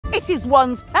It is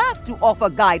one's path to offer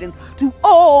guidance to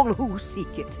all who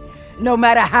seek it, no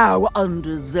matter how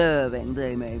undeserving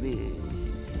they may be.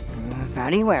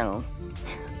 Very well.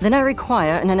 Then I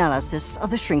require an analysis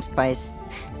of the shrink spice.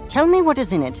 Tell me what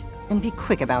is in it, and be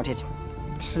quick about it.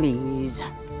 Please.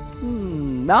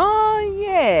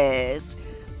 Yes.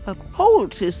 A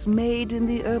poultice made in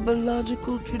the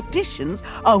herbological traditions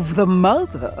of the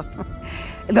mother.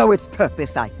 Though its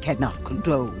purpose I cannot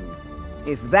condone.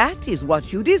 If that is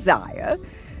what you desire,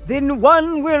 then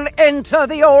one will enter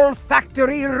the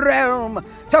olfactory realm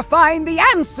to find the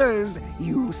answers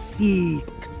you seek.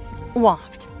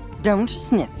 Waft. Don't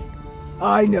sniff.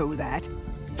 I know that.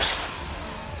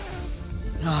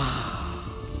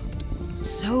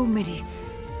 So many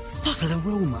subtle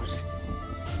aromas.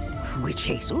 Witch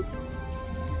hazel,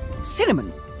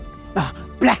 cinnamon,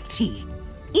 black tea,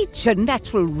 each a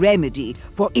natural remedy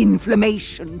for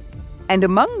inflammation. And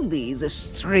among these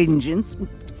astringents,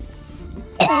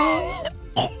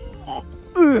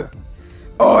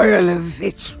 oil of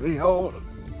vitriol.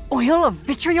 Oil of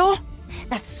vitriol?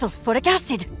 That's sulfuric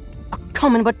acid. A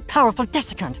common but powerful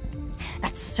desiccant.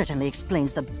 That certainly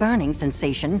explains the burning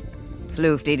sensation.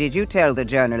 Floofty, did you tell the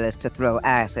journalist to throw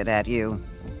acid at you?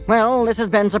 Well, this has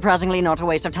been surprisingly not a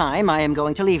waste of time. I am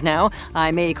going to leave now.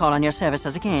 I may call on your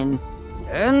services again.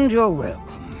 And you're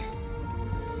welcome.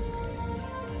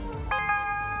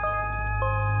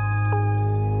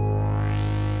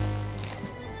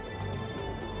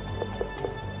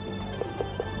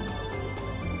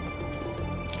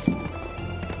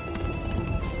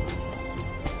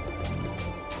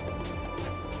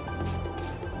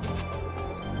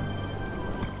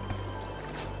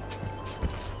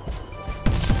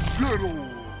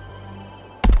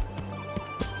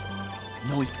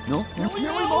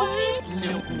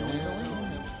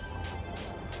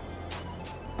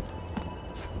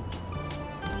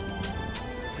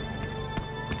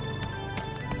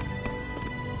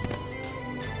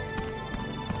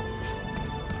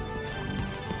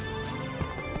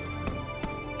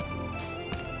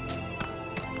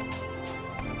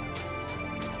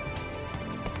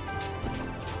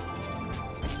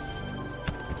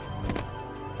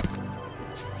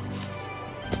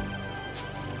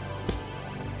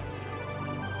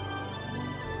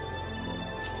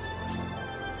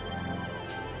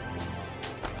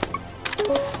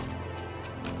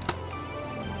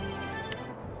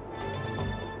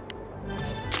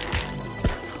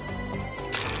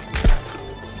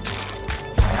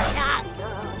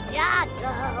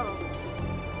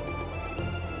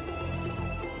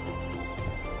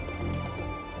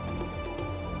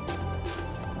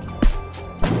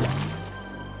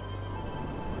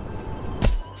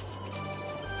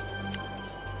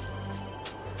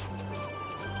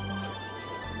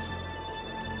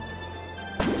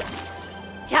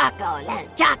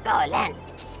 Chocolate, chocolate.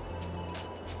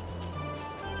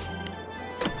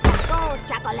 Go,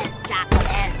 chocolate,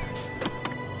 chocolate.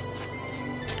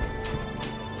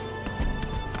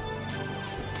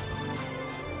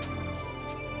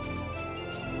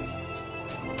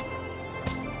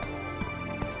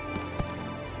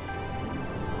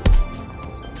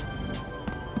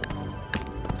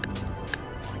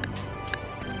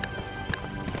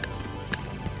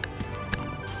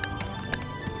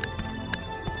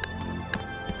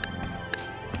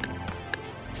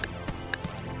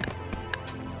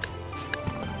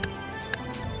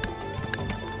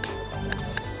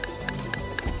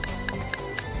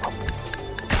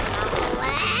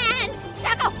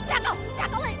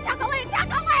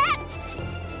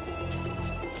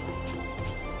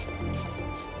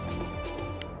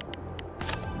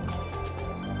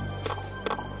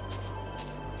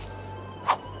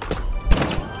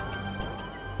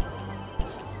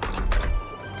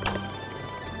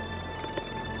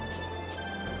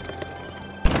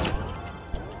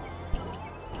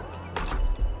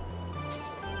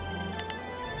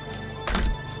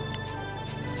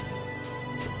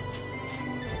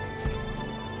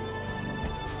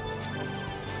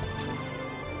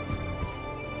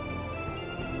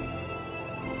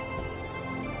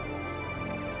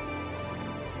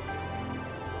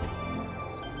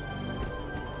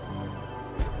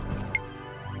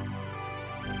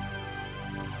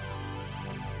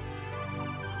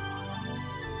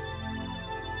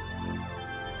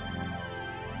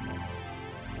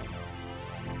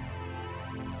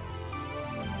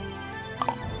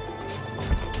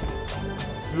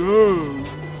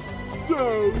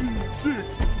 Sally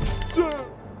Sticks!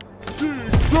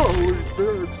 Sally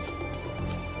Sticks!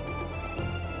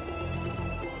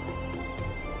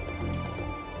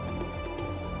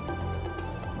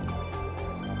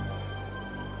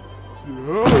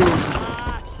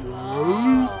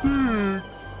 Sally Sticks!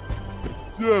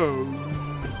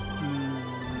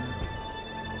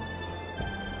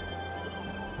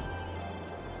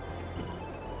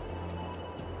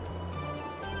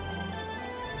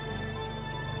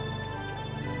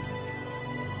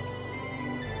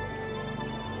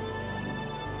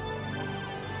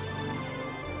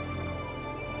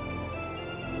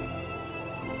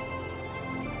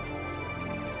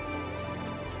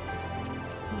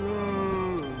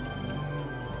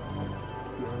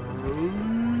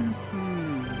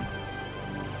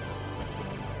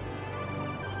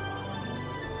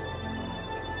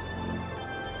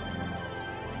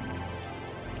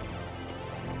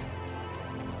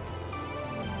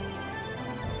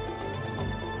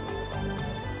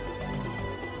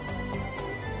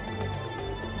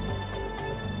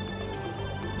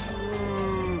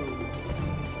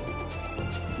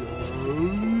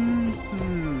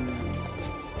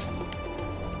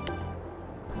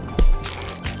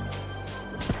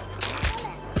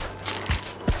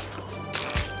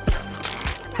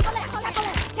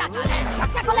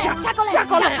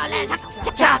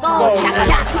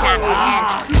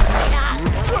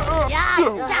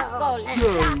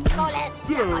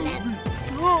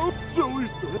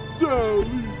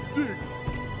 Sally sticks.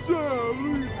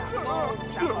 Sally.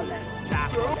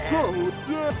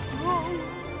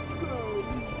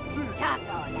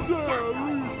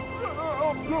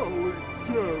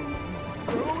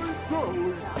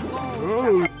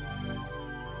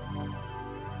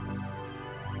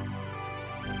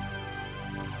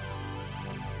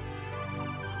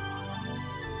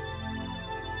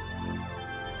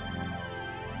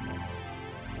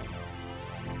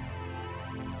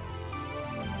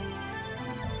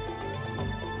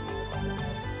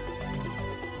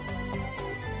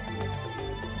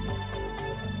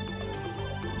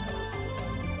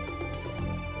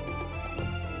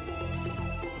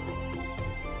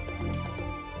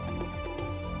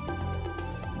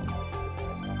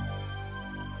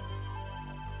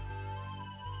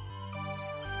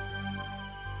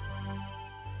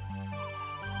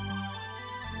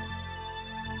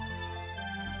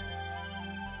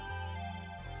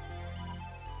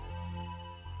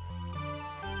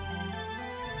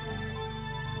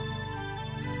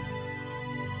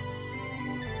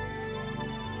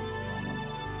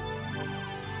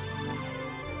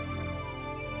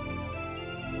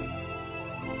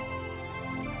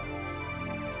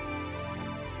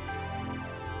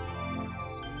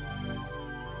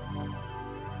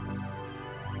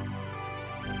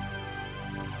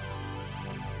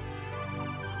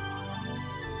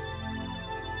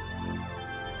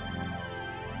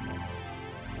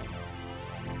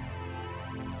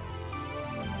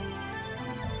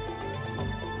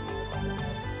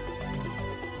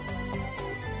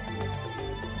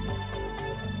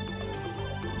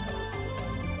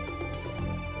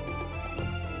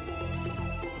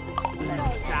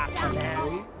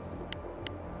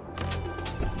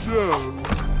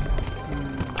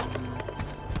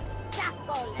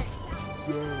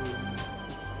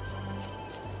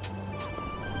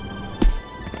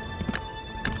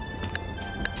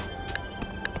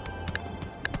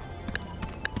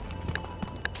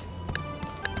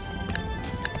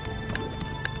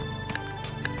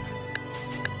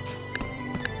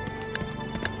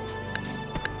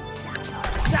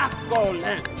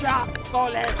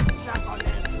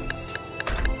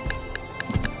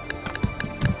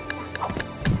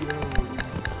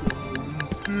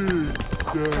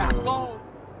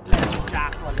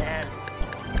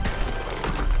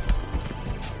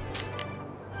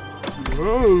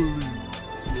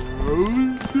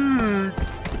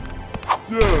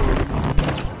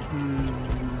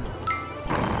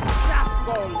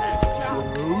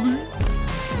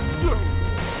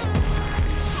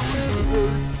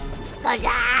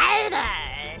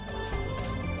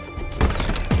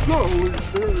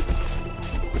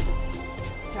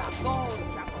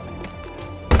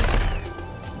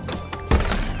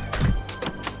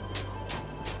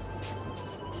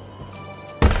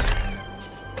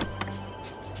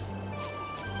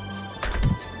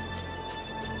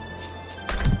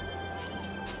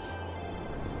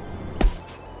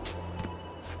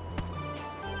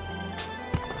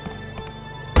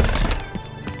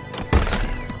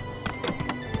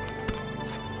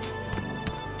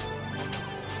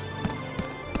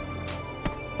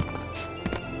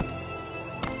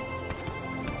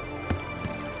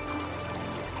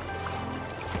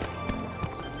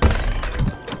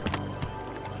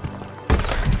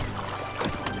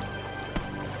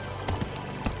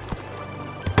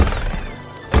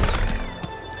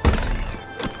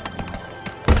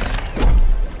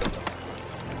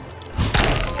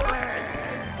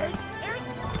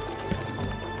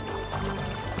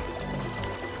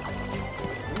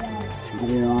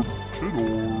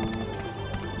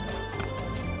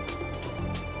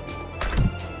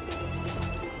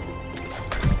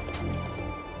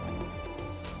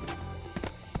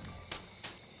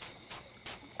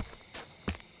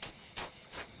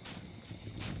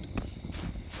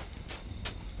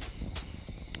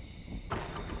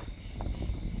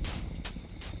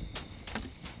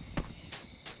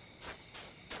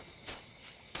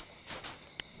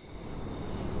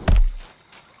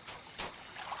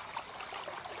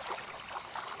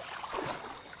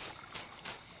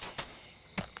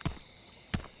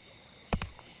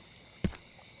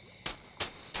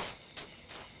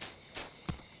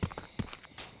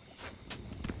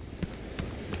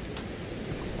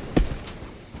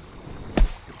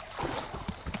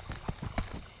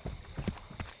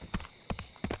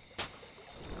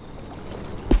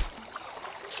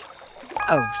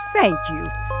 Oh, thank you.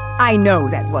 I know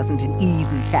that wasn't an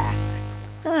easy task.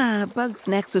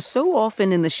 Bugsnax are so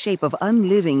often in the shape of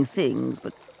unliving things,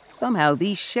 but Somehow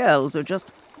these shells are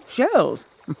just shells.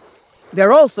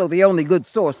 They're also the only good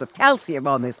source of calcium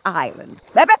on this island.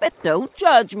 Don't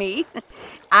judge me.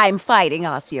 I'm fighting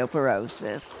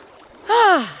osteoporosis.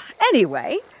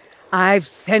 Anyway, I've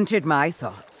centered my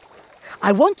thoughts.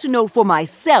 I want to know for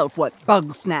myself what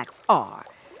Bugsnax are,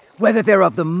 whether they're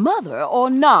of the mother or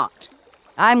not.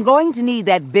 I'm going to need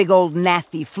that big old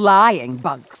nasty flying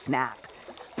Bugsnax.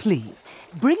 Please,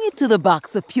 bring it to the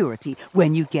box of purity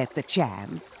when you get the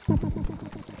chance.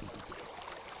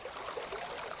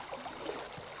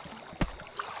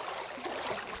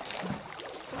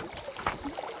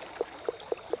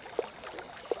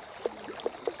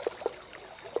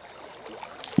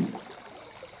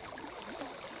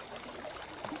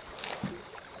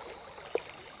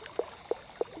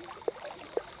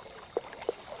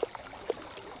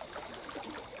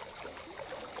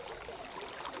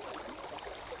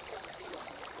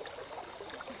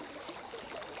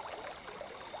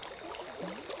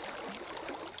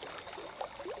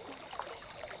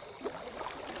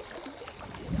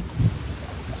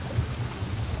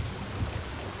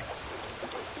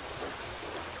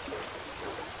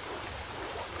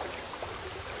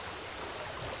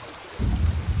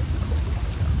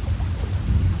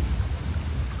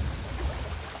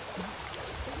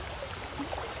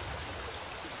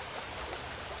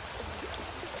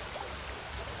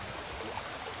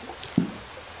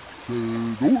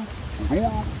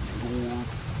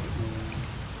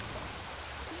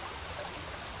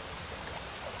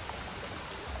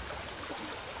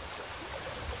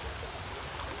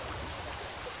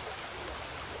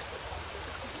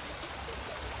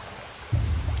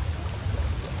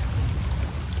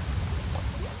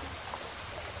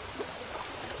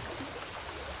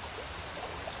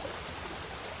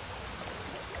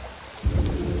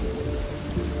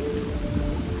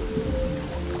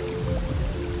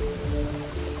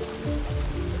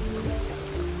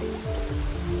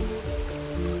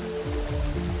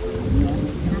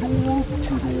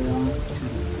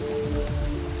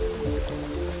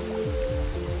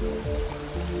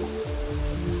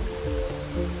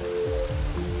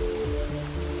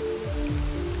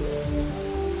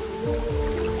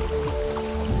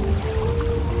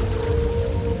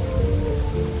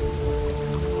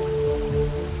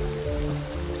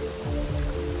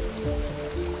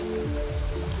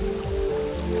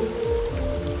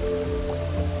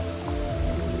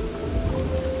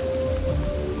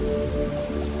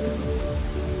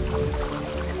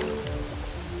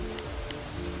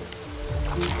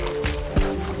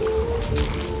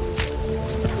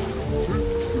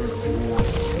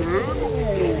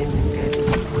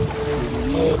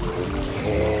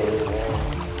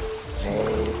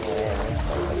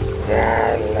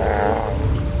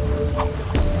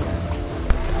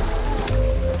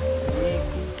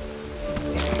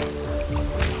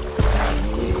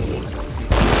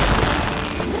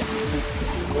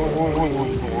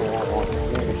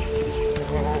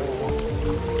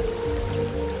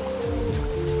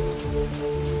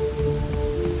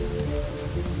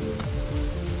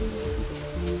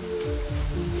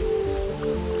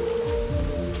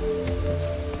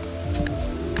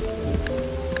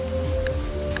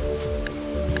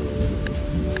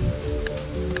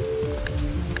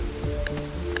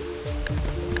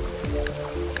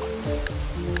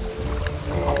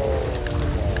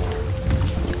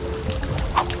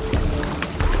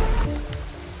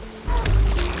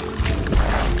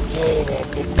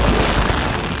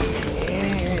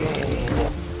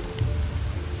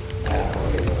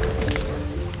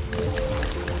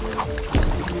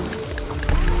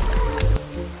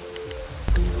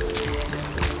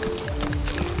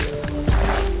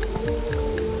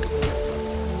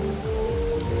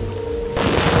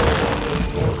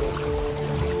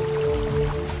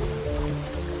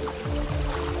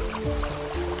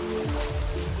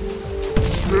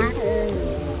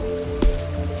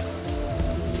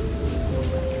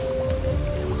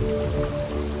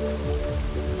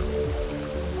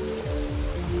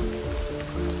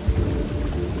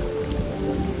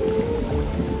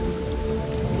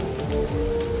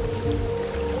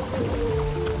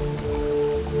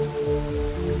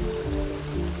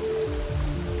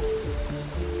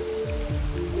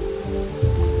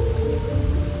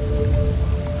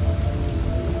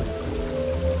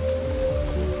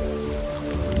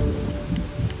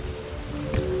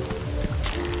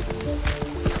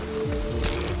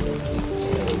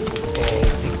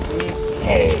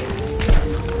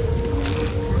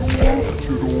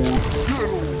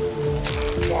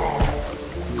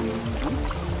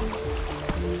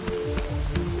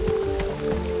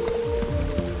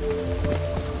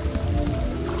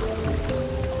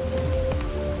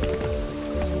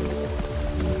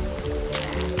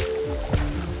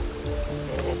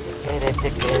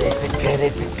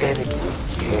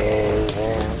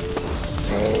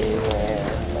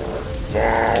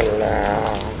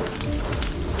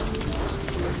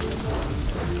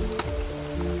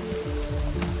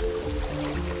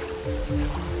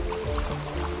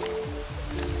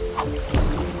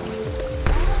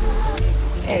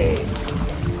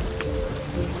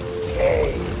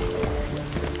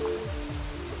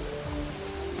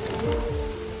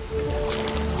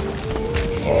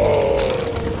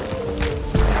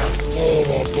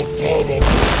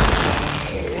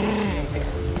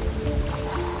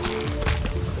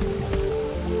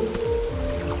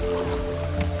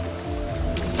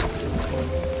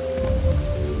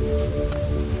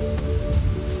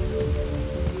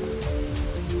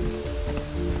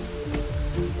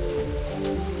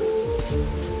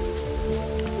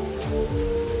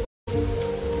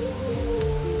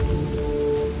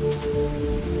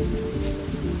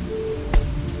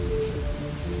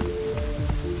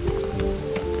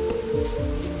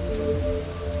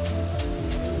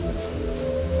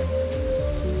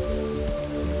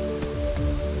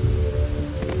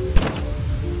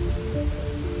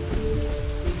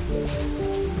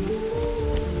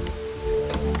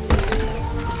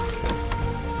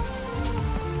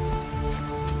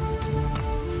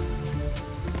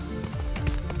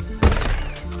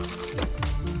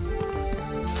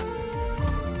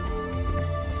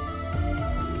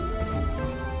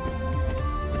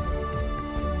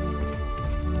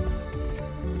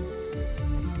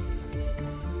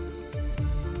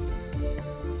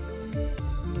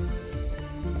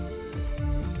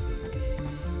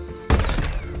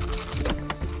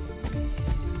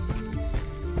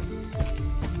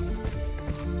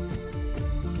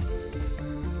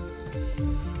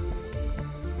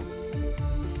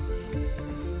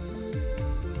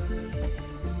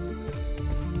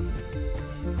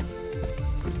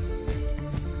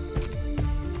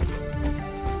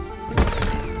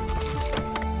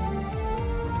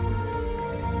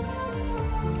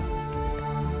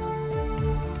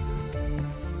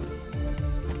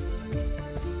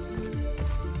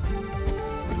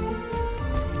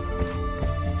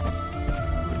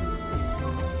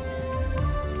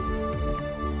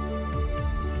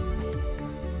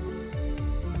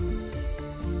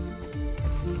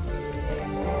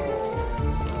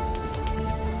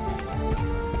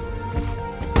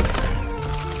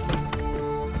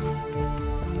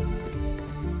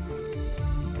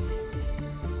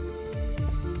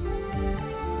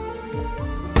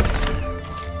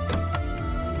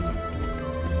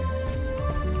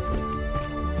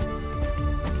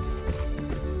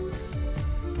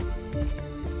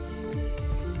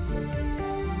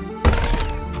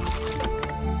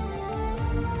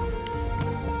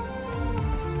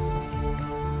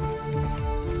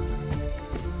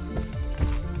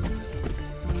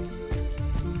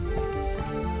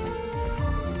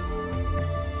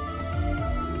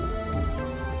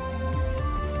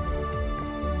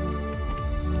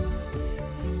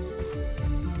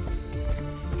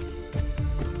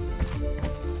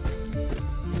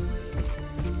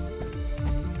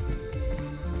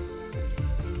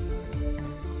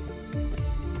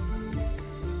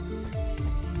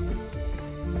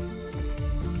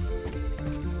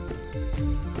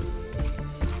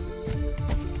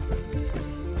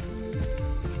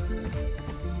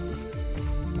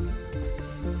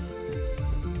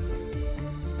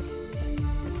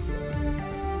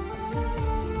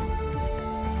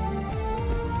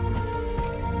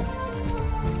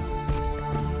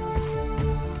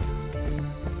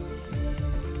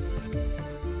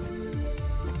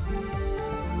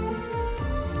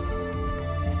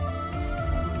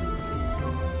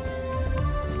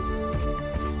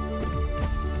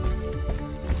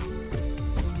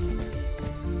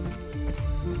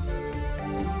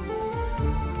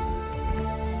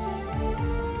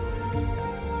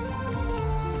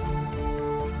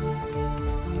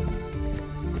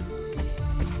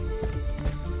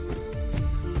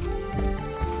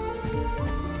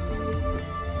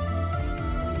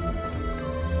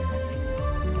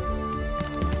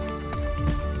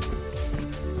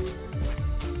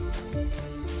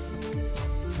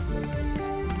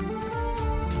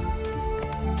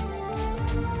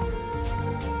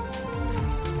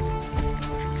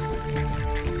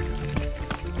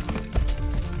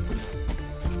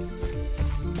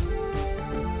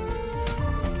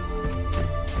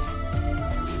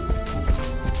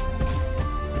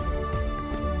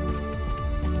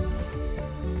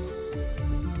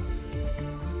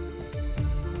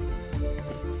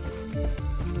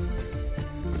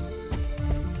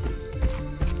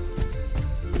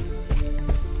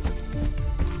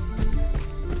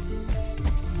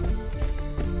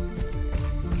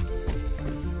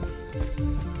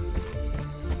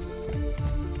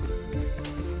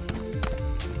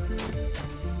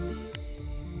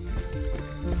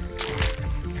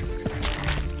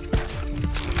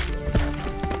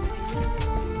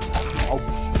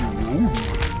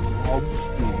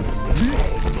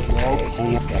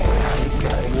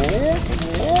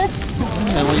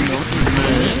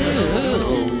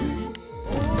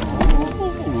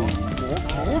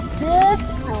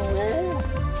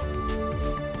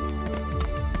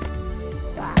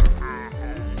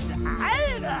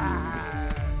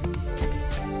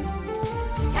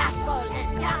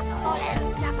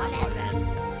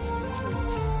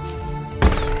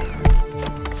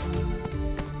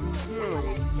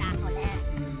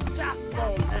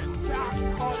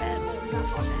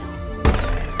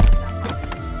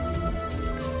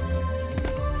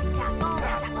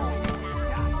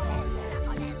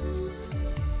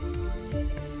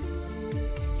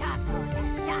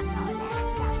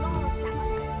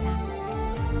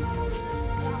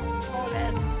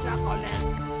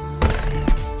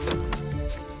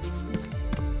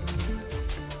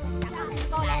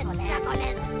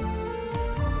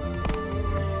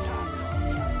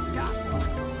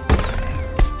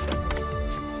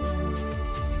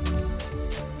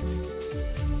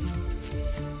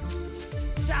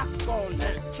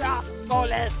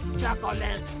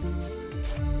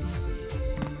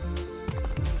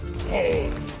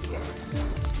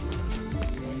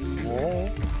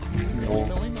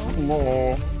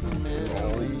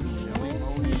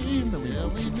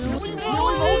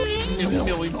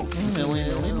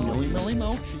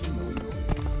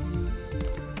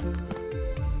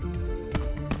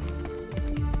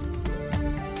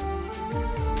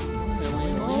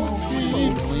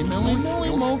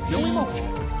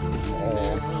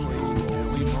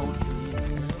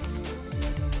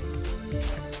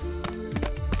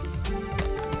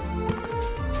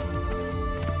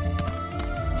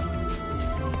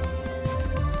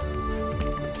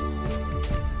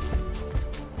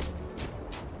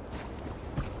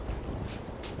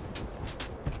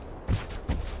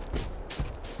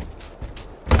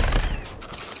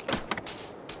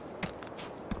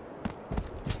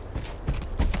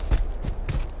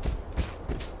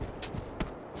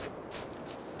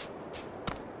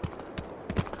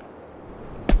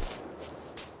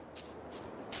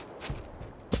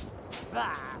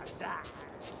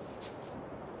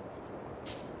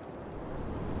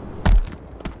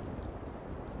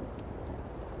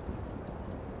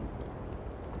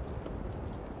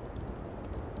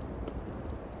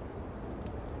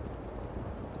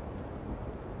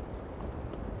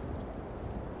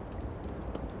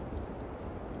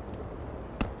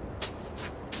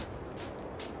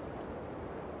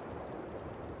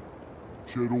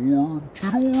 Chidorb,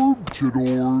 chidorb,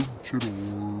 chidorb,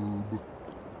 chidorb.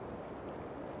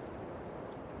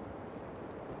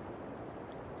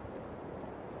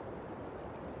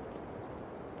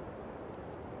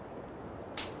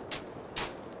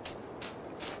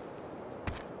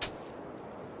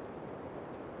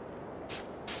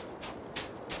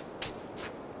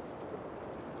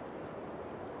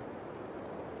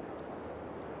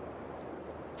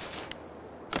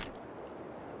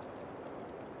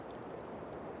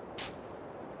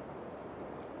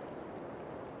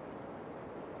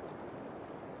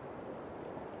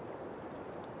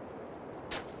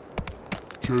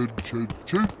 Chidorb,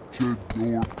 chidorb,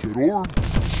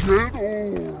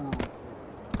 chidorb.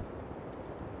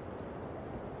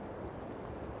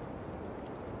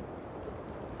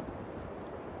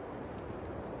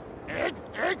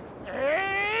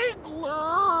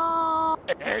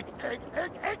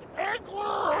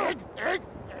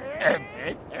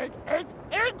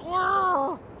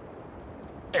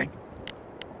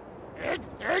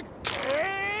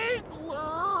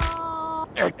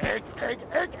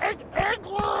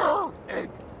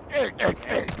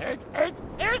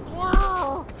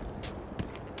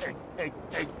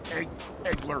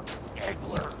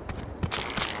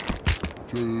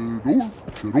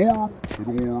 Chidorb,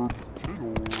 chidorb,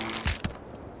 chidorb.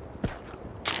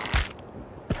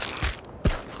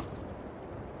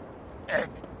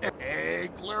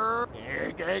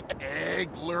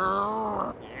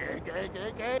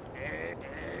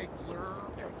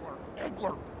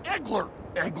 Eggler, eggler,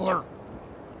 eggler.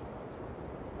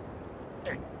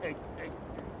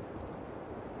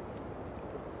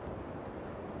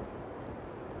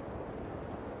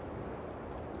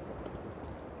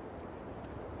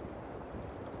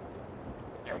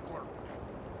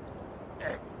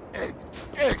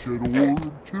 Chidorb,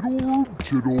 chidorb,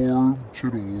 chidorb,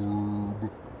 chidorb.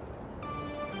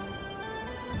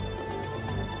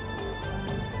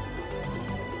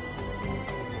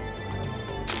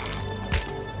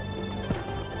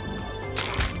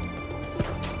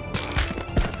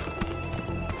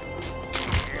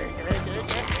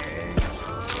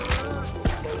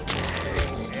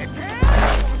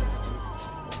 Eggler.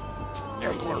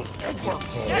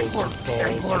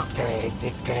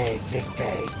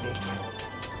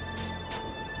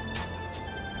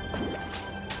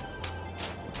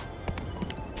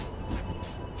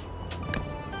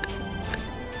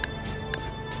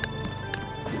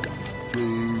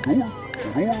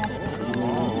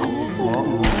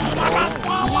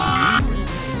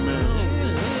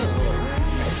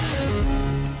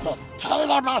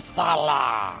 Tequila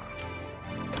masala.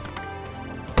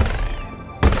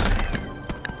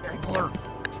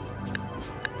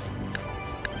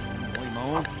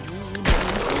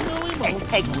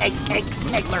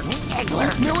 Eggler.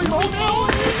 Eggler.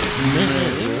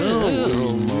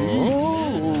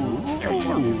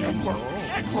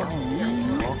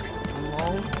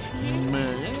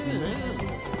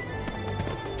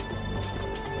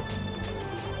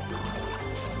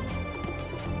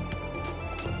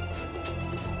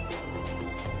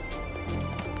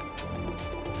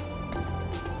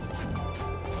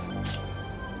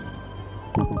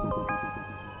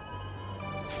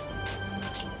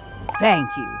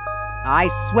 Thank you. I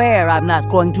swear I'm not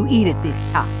going to eat it this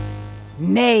time.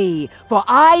 Nay, for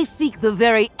I seek the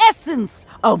very essence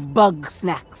of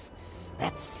Bugsnax.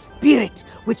 That spirit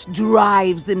which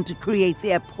drives them to create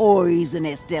their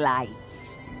poisonous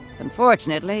delights.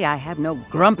 Unfortunately, I have no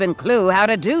grumpin' clue how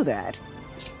to do that.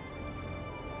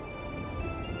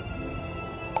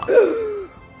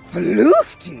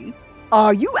 Floofty?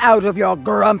 Are you out of your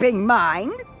grumping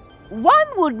mind? One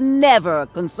would never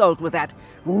consult with that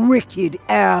wicked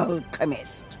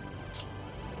alchemist.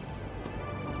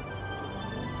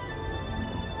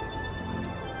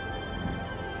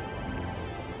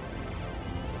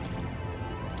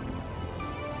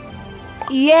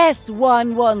 Yes,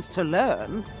 one wants to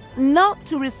learn, not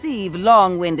to receive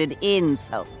long-winded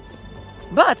insults.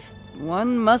 But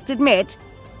one must admit,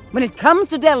 when it comes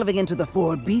to delving into the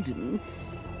forbidden,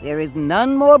 there is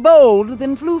none more bold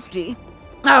than Floofty.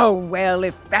 Oh, well,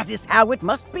 if that is how it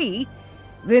must be,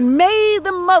 then may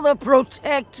the Mother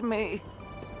protect me.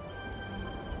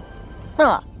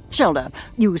 Ah, Shelda,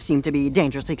 you seem to be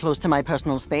dangerously close to my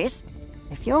personal space.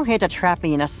 If you're here to trap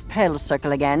me in a spell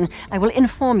circle again, I will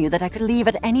inform you that I could leave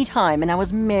at any time and I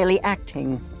was merely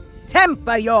acting.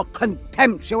 Temper your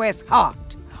contemptuous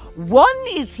heart. One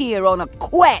is here on a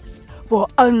quest for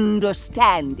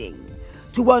understanding,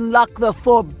 to unlock the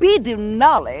forbidden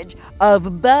knowledge of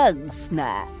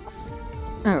Bugsnax.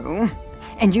 Oh,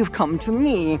 and you've come to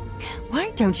me.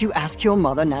 Why don't you ask your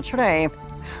mother naturally?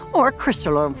 Or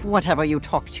Crystal, or whatever you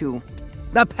talk to.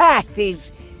 The path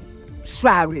is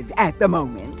shrouded at the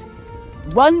moment.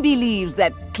 One believes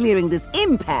that clearing this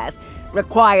impasse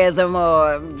requires a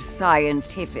more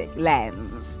scientific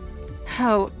lens.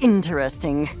 How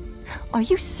interesting. Are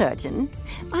you certain?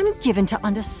 I'm given to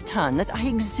understand that I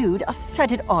exude a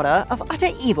fetid aura of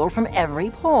utter evil from every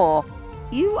pore.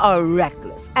 You are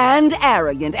reckless and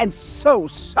arrogant and so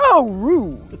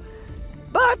rude.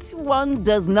 But one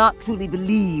does not truly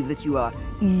believe that you are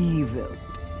evil.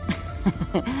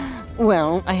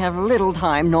 Well, I have little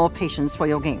time nor patience for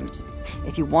your games.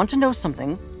 If you want to know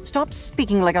something, stop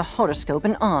speaking like a horoscope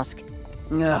and ask.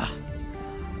 Ugh.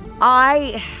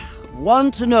 I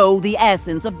want to know the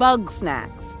essence of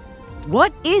Bugsnax.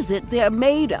 What is it they're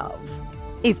made of?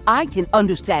 If I can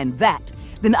understand that,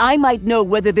 then I might know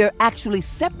whether they're actually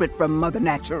separate from Mother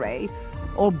Nature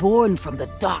or born from the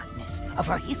darkness of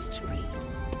her history.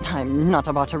 I'm not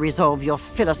about to resolve your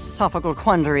philosophical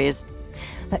quandaries.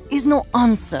 There is no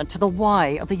answer to the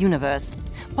why of the universe.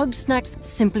 Bugsnax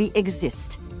simply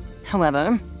exist.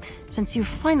 However, since you've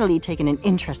finally taken an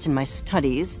interest in my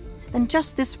studies, then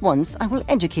just this once I will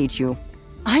educate you.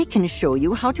 I can show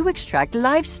you how to extract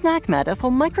live snack matter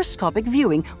for microscopic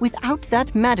viewing without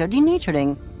that matter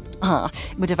denaturing.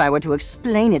 But if I were to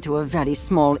explain it to a very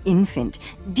small infant,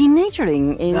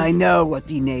 denaturing is... I know what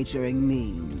denaturing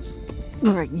means.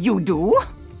 You do?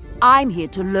 I'm here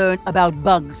to learn about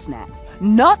Bugsnax,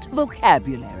 not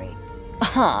vocabulary.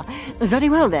 Very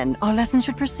well then. Our lesson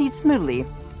should proceed smoothly.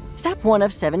 Step 1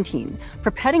 of 17.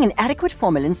 Preparing an adequate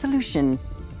formalin solution.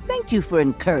 Thank you for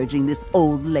encouraging this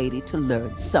old lady to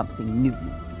learn something new.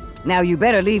 Now you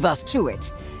better leave us to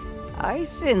it. I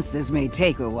sense this may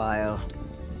take a while.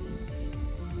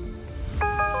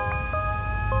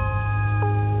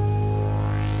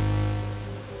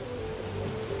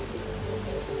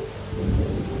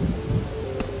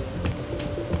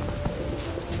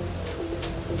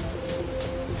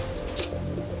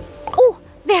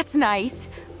 That's nice.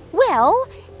 Well,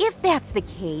 if that's the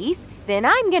case, then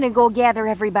I'm gonna go gather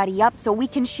everybody up so we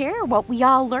can share what we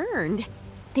all learned.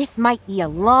 This might be a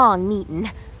long meeting,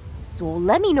 so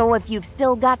let me know if you've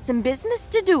still got some business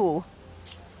to do.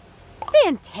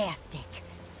 Fantastic.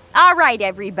 All right,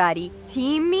 everybody,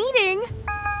 team meeting.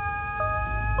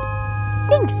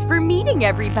 Thanks for meeting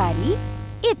everybody.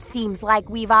 It seems like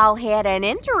we've all had an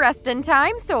interesting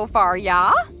time so far,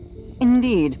 yeah?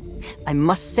 Indeed. I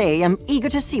must say I'm eager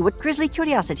to see what grisly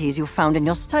curiosities you found in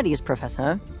your studies,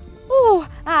 Professor. Oh,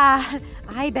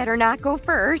 I better not go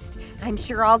first. I'm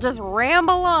sure I'll just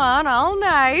ramble on all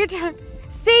night.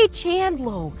 Say,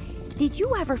 Chandlo, did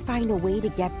you ever find a way to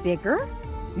get bigger?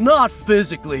 Not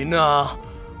physically, nah.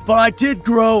 But I did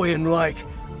grow in, like,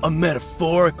 a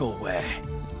metaphorical way.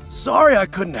 Sorry I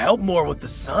couldn't help more with the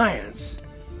science.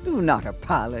 Do not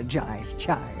apologize,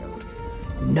 child.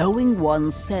 Knowing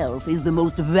oneself is the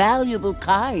most valuable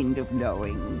kind of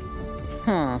knowing.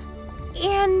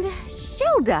 And,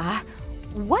 Shilda,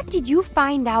 what did you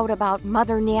find out about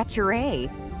Mother Nature?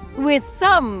 With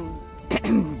some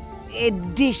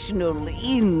additional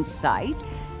insight,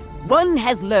 one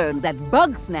has learned that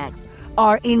Bugsnax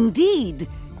are indeed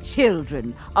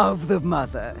children of the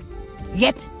mother,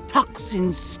 yet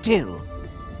toxins still.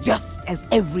 Just as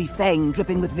every fang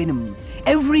dripping with venom,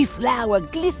 every flower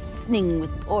glistening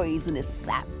with poisonous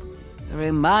sap. A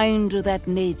reminder that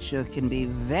nature can be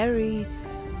very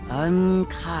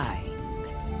unkind.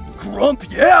 Grump,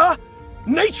 yeah?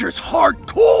 Nature's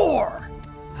hardcore!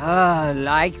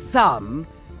 Like some,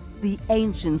 the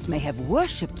ancients may have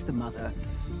worshipped the mother,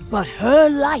 but her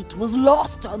light was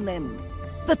lost on them.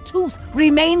 The tooth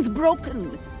remains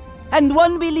broken, and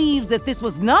one believes that this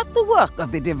was not the work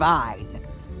of the divine.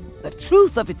 The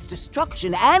truth of its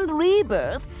destruction and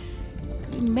rebirth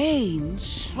remains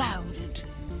shrouded.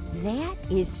 That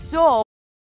is so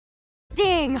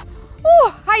interesting.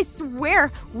 Oh, I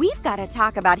swear, we've got to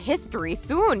talk about history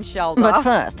soon, Shilda. But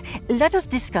first, let us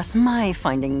discuss my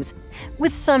findings.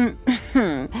 With some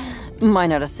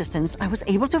minor assistance, I was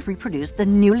able to reproduce the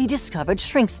newly discovered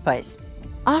shrink spice.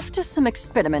 After some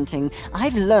experimenting,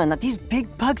 I've learned that these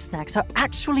big bug snacks are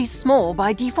actually small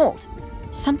by default.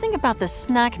 Something about the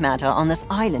snack matter on this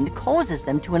island causes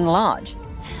them to enlarge.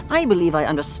 I believe I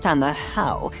understand the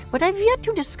how, but I've yet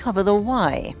to discover the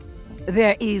why.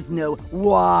 There is no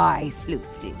why,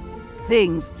 Floofty.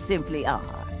 Things simply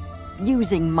are.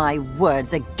 Using my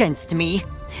words against me.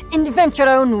 Invent your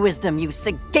own wisdom, you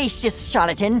sagacious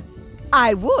charlatan.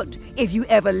 I would, if you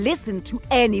ever listened to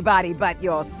anybody but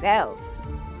yourself.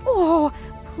 Oh,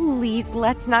 please,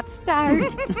 let's not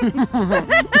start.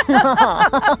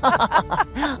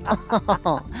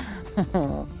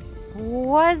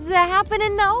 What's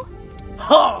happening now?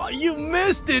 Ha! You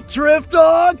missed it, Drift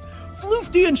Dog!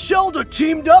 Floofty and Shilda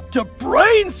teamed up to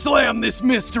brain slam this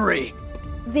mystery!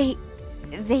 They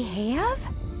have?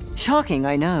 Shocking,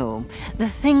 I know. The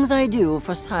things I do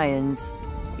for science.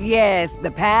 Yes,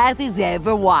 the path is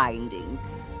ever winding.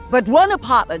 But one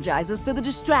apologizes for the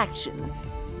distraction,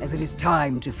 as it is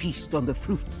time to feast on the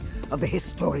fruits of the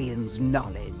historian's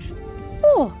knowledge.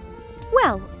 Oh,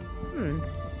 well,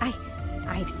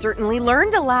 I've certainly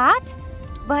learned a lot,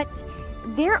 but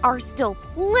there are still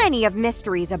plenty of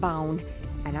mysteries abound,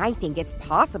 and I think it's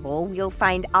possible we'll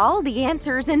find all the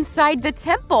answers inside the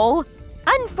temple.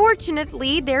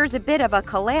 Unfortunately, there's a bit of a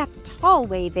collapsed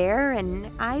hallway there,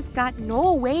 and I've got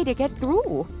no way to get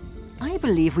through. I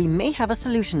believe we may have a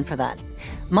solution for that.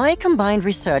 My combined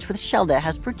research with Shilda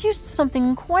has produced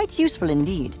something quite useful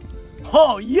indeed.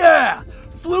 Oh yeah!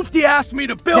 Floofty asked me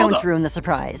to build Don't ruin the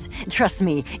surprise. Trust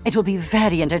me, it will be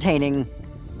very entertaining.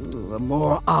 Ooh, a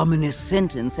more ominous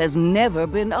sentence has never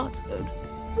been uttered.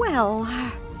 Well,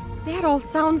 that all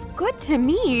sounds good to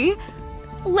me.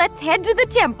 Let's head to the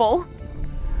temple.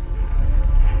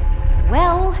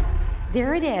 Well,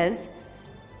 there it is.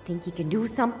 Think you can do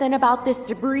something about this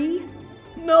debris?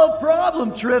 No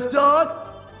problem, Drift Dog!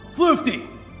 Floofty,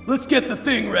 let's get the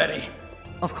thing ready.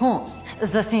 Of course,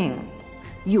 the thing.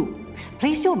 You,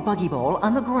 place your buggy ball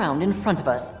on the ground in front of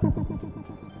us.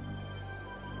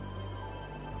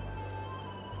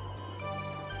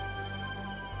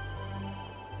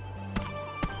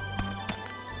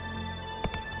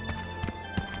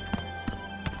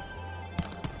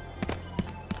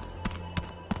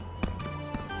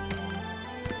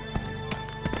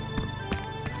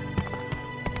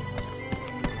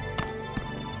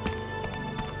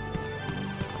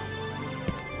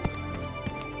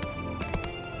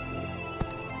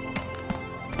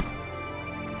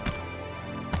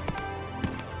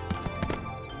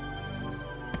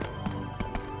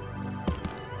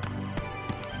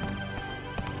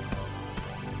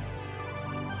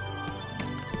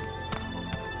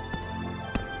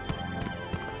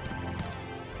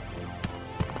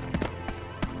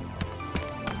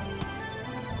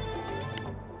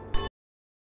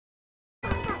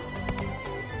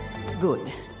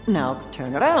 Good. Now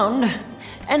turn around.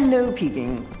 And no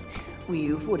peeking.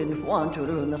 We wouldn't want to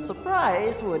ruin the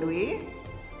surprise, would we?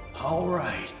 All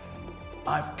right.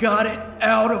 I've got it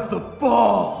out of the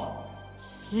ball.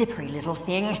 Slippery little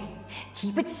thing.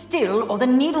 Keep it still or the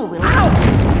needle will... Ow!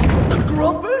 What the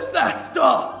grump is that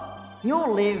stuff?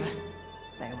 You'll live.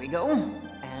 There we go.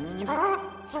 And...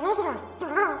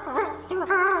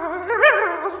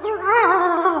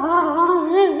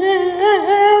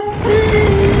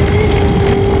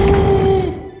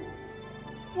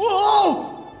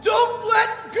 Whoa! Don't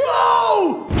let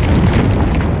go!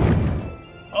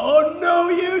 Oh, no,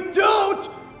 you don't!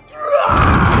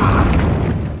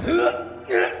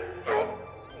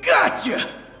 Gotcha!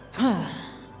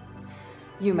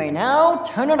 You may now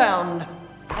turn around.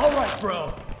 All right,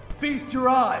 bro. Feast your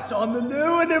eyes on the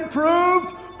new and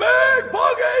improved Big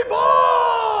Buggy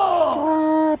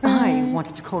Ball! I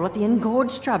wanted to call it the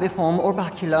engorged strabiform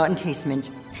orbicular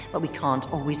encasement, but we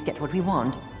can't always get what we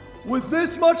want. With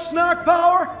this much snack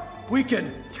power, we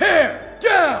can tear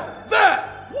down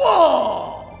that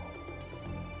wall!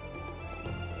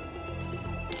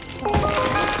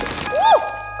 Woo!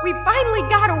 We finally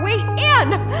got a way in!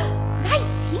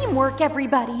 Nice teamwork,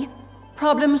 everybody.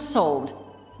 Problem solved.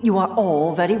 You are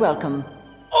all very welcome.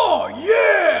 Oh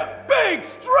yeah! Big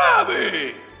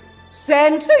Strabby!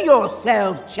 Center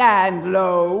yourself,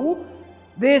 Chandlo.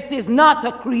 This is not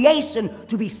a creation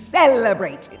to be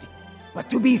celebrated, but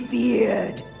to be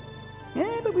feared.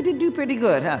 Yeah, but we did do pretty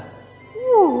good, huh?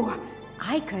 Ooh,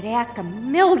 I could ask a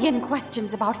million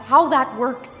questions about how that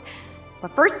works.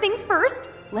 But first things first,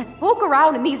 let's poke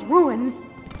around in these ruins.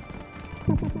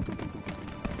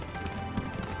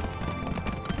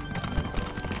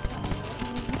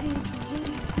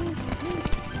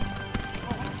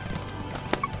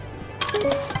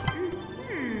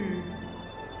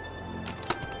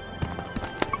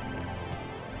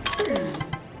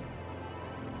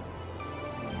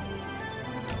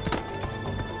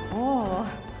 Oh.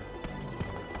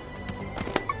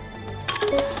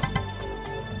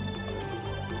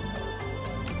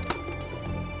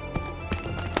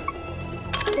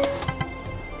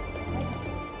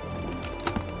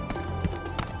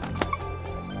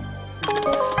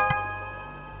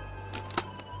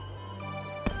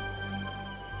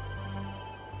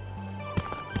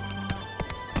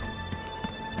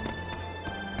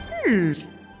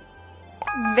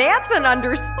 That's an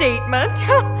understatement.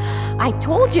 I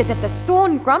told you that the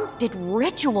stone grumps did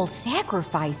ritual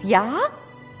sacrifice, yeah?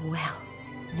 Well,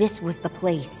 this was the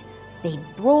place. They'd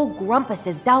throw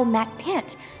grumpuses down that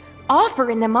pit,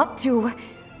 offering them up to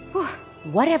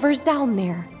whatever's down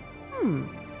there.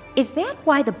 Is that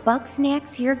why the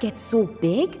Bugsnax here get so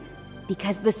big?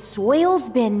 Because the soil's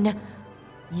been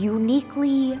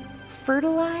uniquely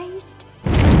fertilized?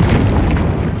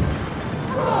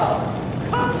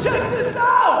 Come check this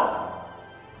out!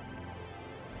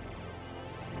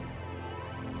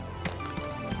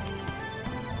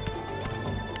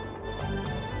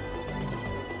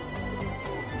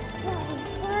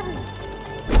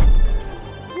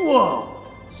 Whoa!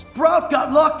 Sprout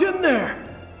got locked in there!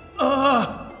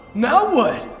 Now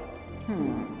what?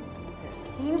 There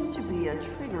seems to be a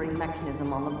triggering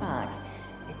mechanism on the back.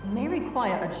 It may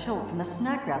require a jolt from the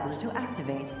snack grappler to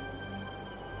activate.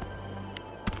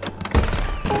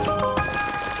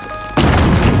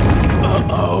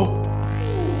 Uh-oh.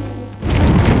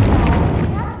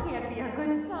 That can't be a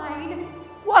good sign.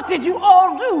 What did you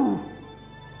all do?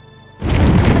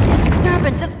 The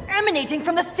disturbance is emanating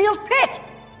from the sealed pit!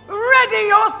 Ready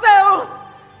yourselves!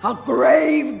 A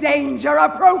grave danger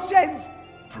approaches!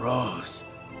 Bros,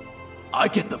 I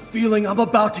get the feeling I'm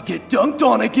about to get dunked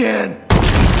on again.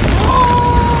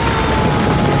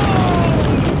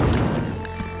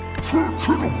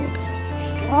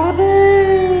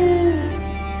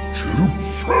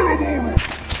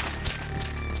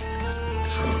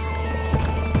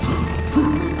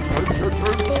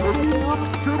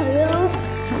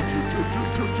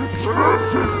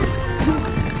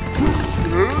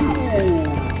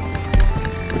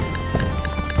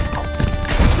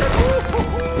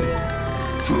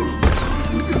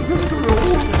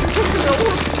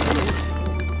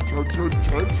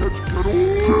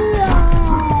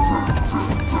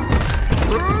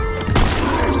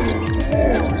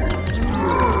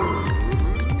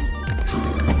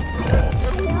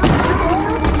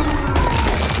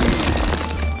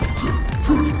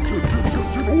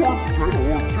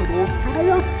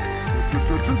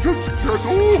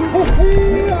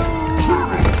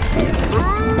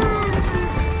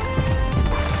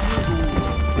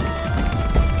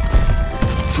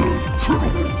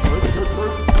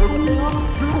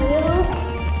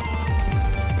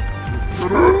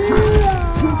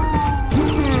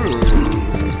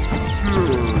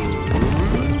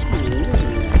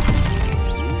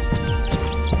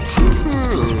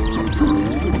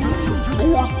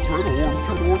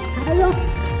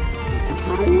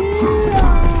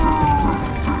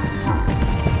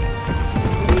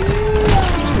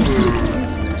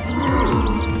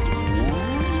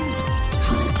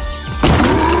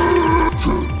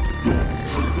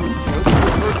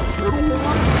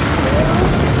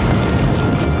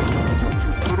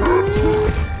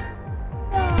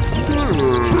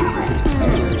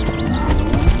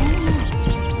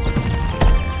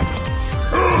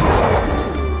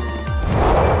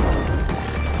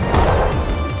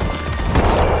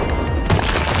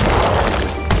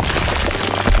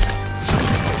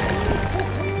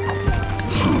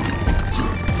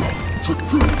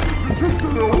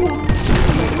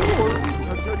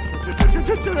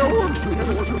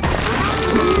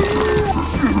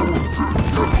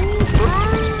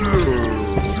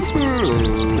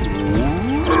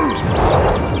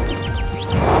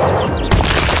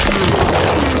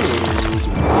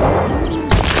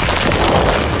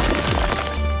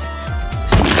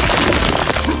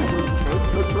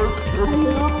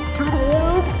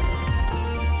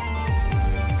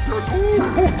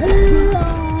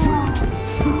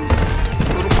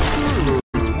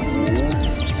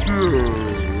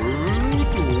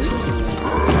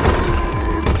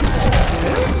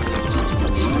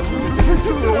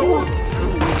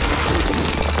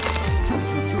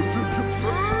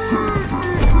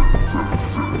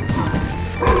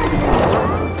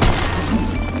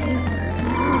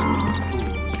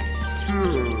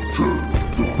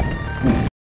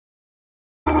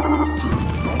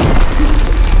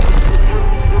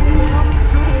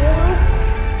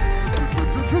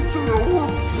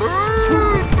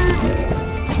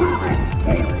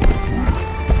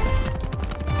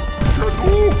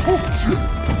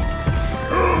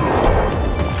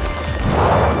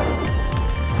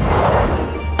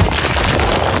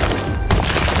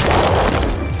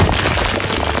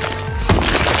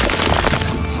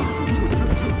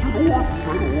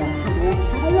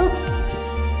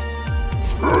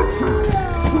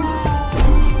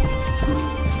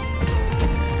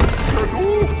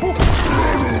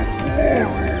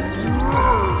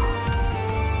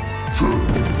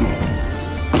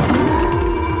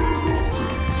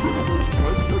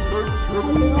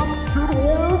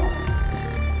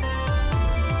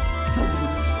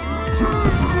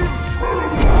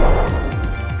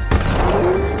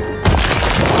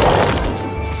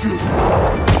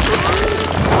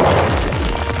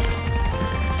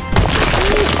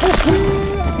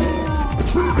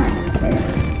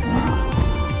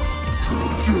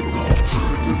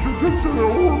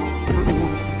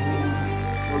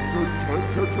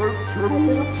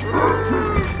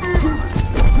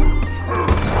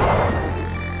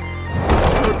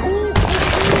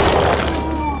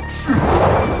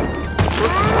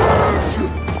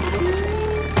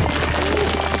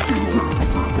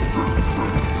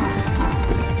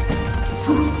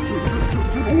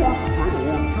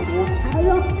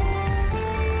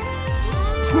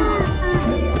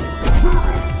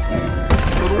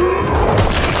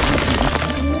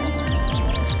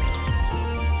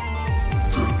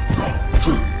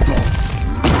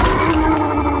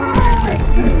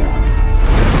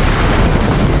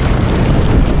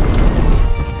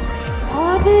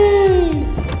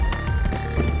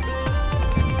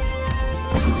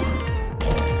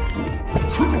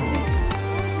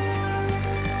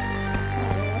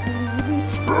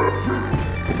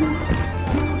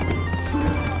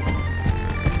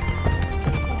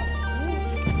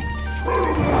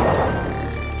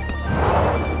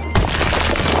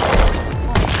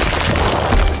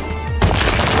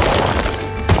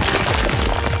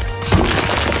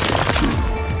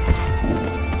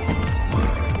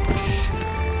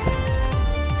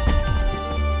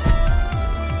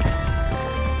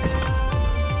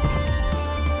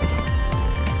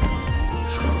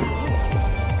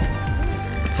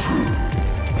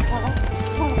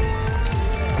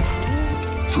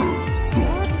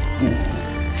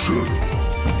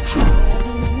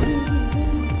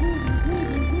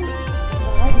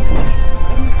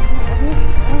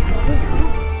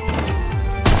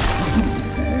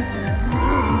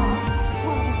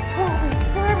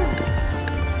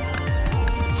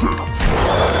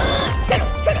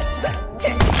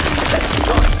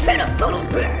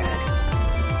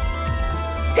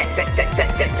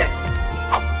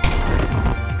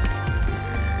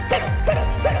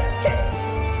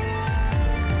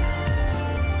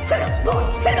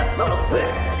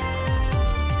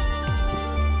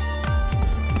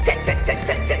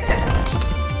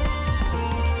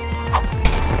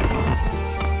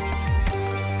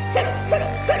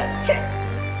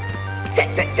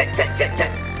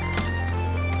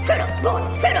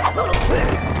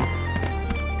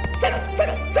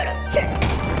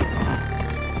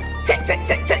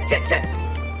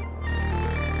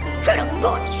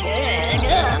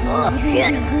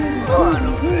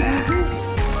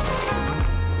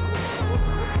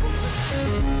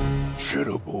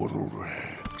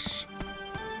 Rex.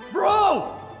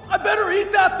 Bro! I better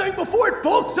eat that thing before it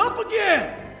bulks up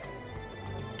again!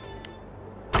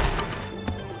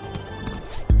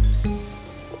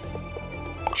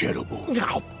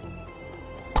 No.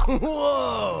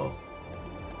 Whoa!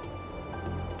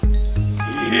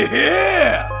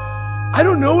 Yeah! I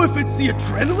don't know if it's the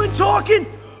adrenaline talking,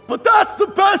 but that's the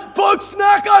best bug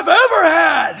snack I've ever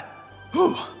had!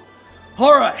 Whew.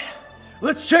 Alright,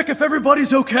 let's check if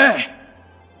everybody's okay.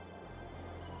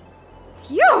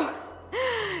 Phew!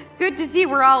 Good to see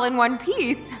we're all in one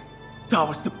piece. That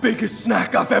was the biggest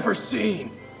snack I've ever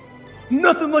seen.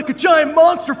 Nothing like a giant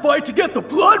monster fight to get the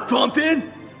blood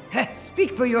pumping.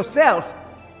 Speak for yourself.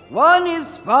 One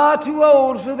is far too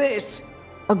old for this.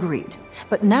 Agreed.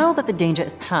 But now that the danger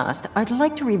is past, I'd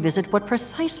like to revisit what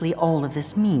precisely all of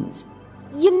this means.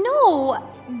 You know,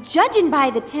 judging by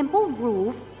the temple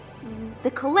roof,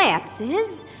 the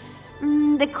collapses,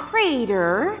 the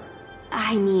crater,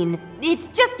 I mean, it's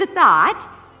just a thought,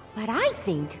 but I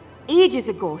think ages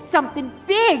ago something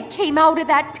big came out of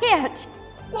that pit.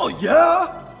 Well,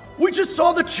 yeah. We just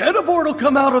saw the cheddar portal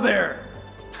come out of there.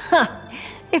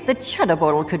 If the cheddar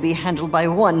bottle could be handled by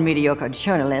one mediocre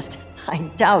journalist, I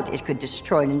doubt it could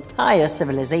destroy an entire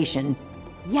civilization.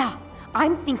 Yeah,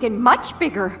 I'm thinking much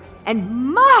bigger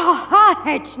and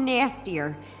much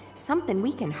nastier. Something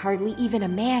we can hardly even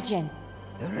imagine.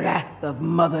 The wrath of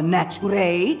Mother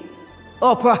Nature?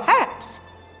 Or perhaps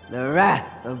the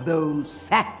wrath of those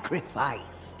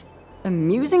sacrificed?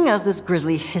 Amusing as this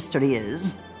grisly history is,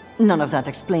 none of that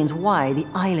explains why the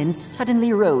island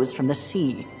suddenly rose from the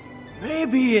sea.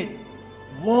 Maybe it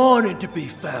wanted to be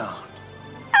found.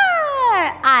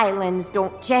 Islands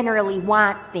don't generally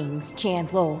want things,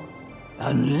 Chandlo.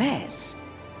 Unless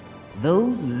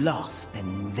those lost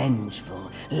and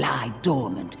vengeful lie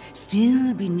dormant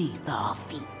still beneath our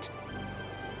feet.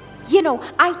 You know,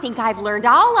 I think I've learned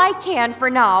all I can for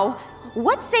now.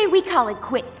 What say we call it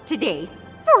quits today?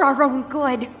 For our own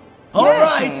good.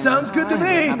 Alright, sounds good to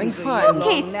Having me. fun.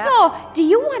 Okay, so, do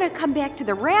you want to come back to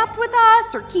the raft with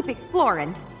us or keep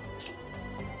exploring?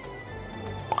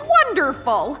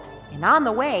 Wonderful! And on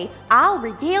the way, I'll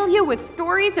regale you with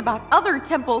stories about other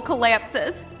temple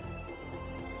collapses.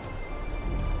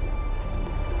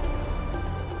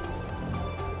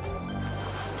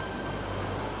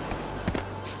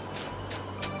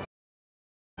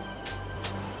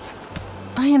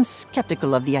 I am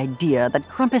skeptical of the idea that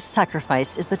Grumpus'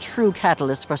 sacrifice is the true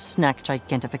catalyst for snack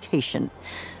gigantification.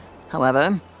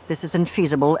 However, this is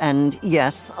infeasible and,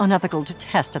 yes, unethical to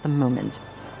test at the moment.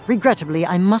 Regrettably,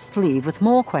 I must leave with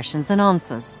more questions than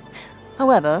answers.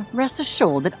 However, rest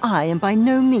assured that I am by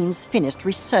no means finished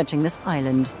researching this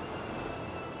island.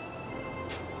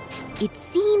 It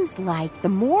seems like the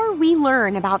more we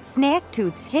learn about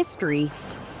Snacktooth's history,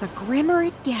 the grimmer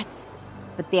it gets.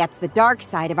 But that's the dark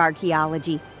side of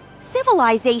archaeology.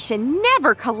 Civilization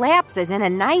never collapses in a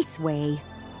nice way.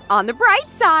 On the bright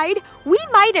side, we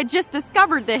might have just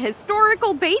discovered the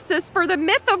historical basis for the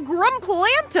myth of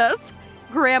Grumplantus.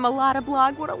 Grandma Lotta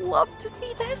Blog would have loved to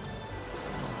see this.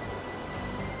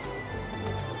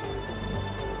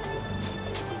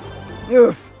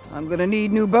 Oof, I'm gonna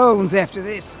need new bones after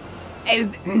this.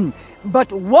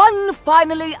 But one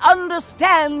finally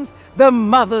understands the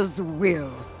mother's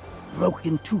will.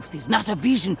 Broken Tooth is not a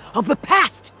vision of the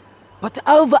past, but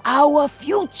of our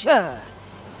future.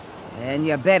 And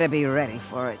you better be ready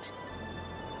for it.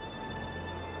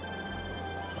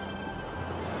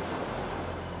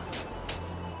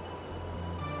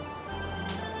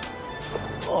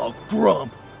 Oh,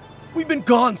 Grump. We've been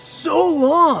gone so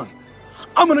long.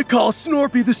 I'm gonna call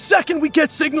Snorpy the second we get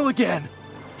signal again.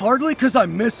 Partly because I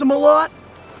miss him a lot,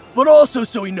 but also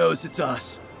so he knows it's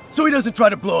us. So he doesn't try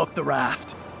to blow up the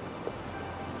raft.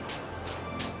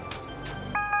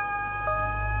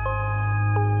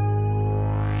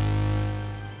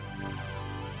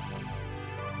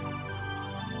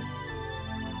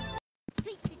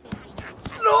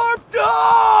 Snorp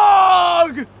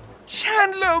Dog!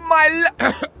 Chandler,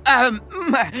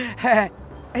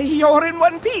 you're in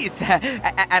one piece.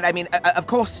 And I mean, of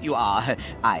course you are.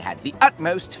 I had the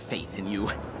utmost faith in you.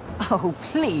 Oh,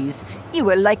 please. You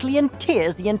were likely in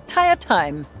tears the entire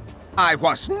time. I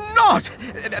was not!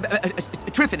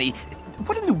 Trithany,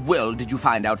 what in the world did you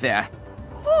find out there?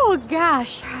 Oh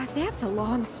gosh, that's a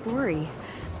long story.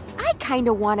 I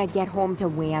kinda wanna get home to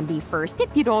Wamby first,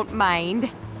 if you don't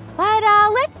mind. But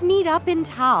let's meet up in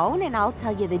town and I'll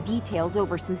tell you the details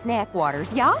over some snack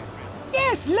waters, yeah?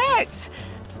 Yes, let's!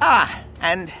 Ah,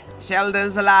 and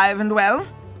Shelda's alive and well?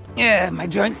 Yeah, my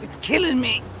joints are killing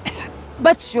me.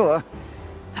 But sure,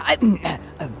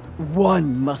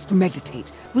 one must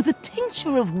meditate with a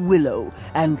tincture of willow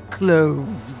and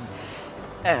cloves.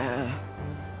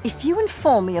 If you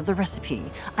inform me of the recipe,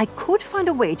 I could find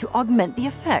a way to augment the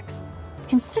effects.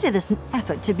 Consider this an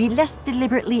effort to be less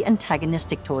deliberately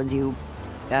antagonistic towards you.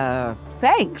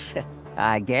 Thanks,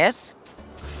 I guess.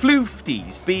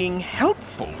 Floofties being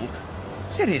helpful?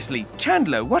 Seriously,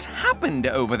 Chandler, what happened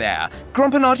over there?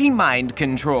 Grumpanotti mind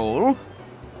control?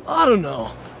 I don't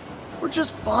know. We're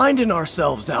just finding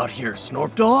ourselves out here,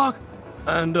 Snorp Dog.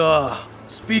 And,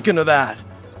 speaking of that,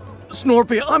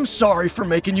 Snorpy, I'm sorry for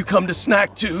making you come to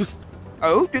Snacktooth.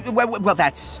 Oh, well,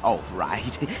 that's all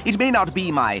right. It may not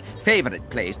be my favorite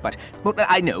place, but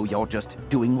I know you're just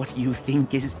doing what you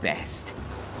think is best.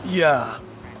 Yeah,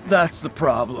 that's the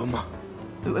problem.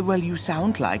 Well, you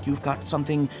sound like you've got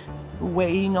something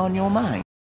weighing on your mind.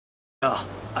 Yeah,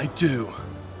 I do.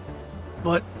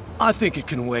 But I think it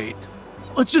can wait.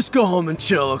 Let's just go home and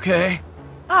chill, okay?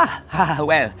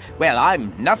 Well,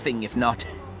 I'm nothing if not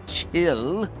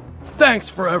chill. Thanks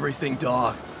for everything,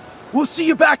 dog. We'll see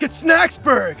you back at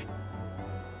Snacksburg!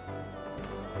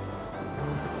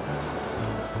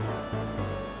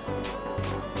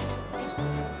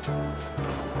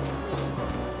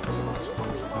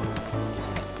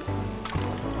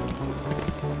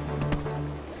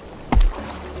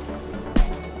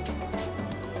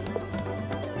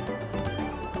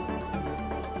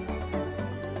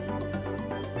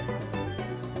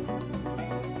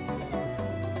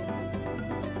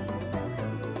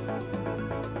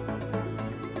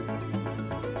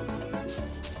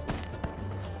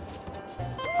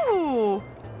 Ooh.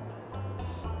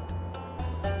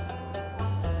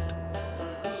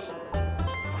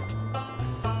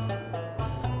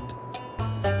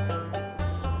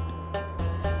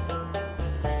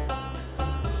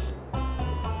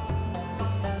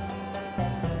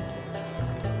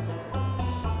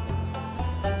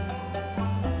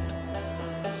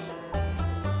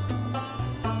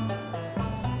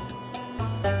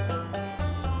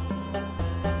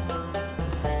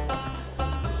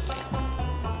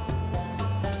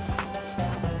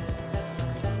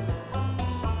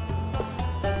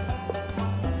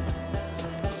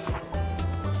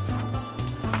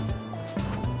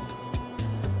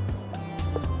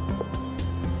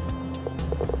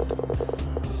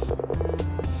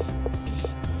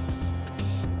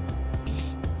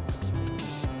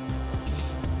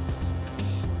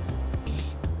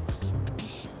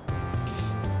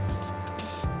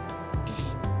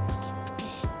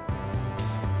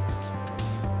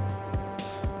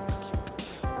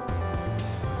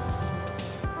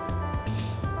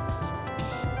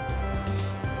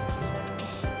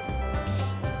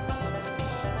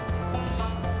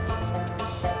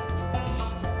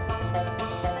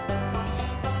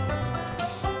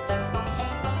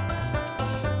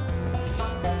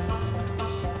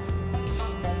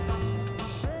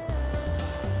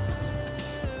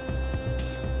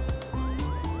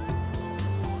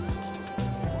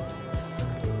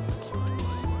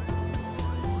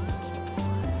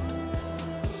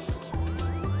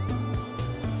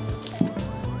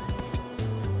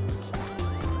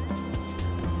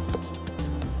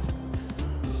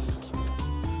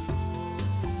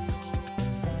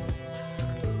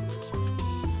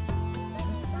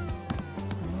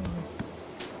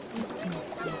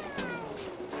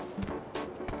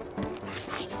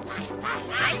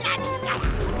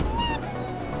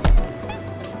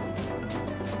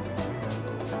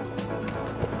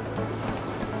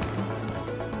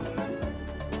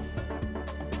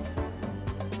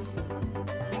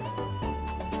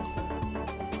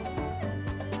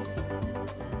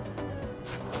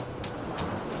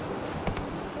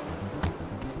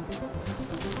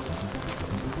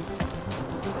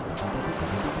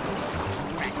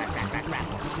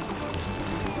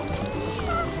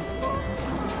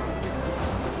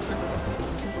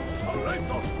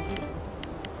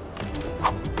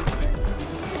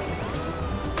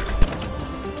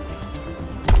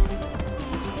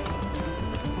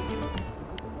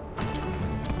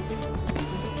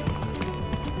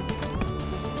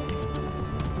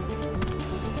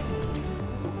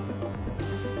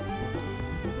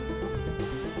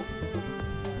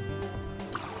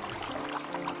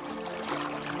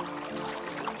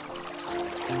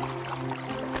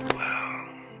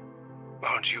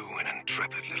 Aren't you an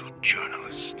intrepid little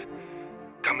journalist,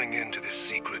 coming into this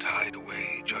secret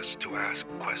hideaway just to ask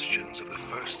questions of the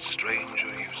first stranger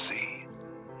you see?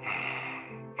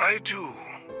 I do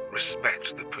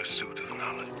respect the pursuit of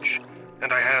knowledge,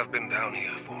 and I have been down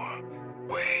here for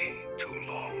way too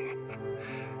long.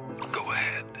 Go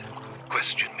ahead,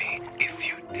 question me if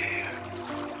you dare.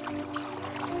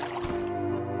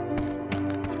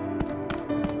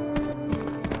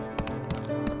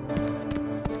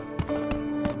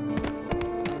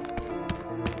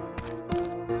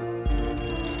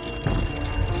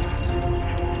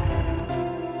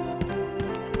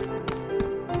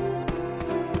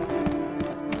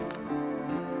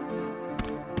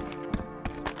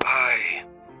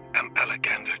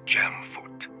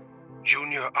 Jamfoot,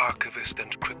 Junior Archivist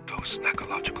and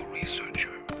Crypto-Snackological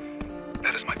Researcher.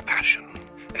 That is my passion,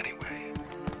 anyway.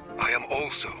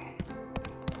 also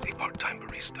a part-time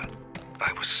barista.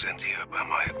 I was sent here by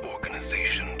my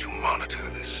organization to monitor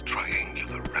this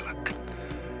triangular relic.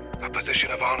 A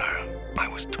position of honor, I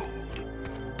was told.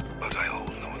 But I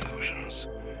hold no illusions.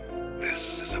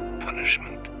 This is a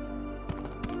punishment.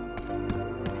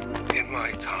 In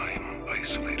my time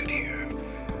isolated here,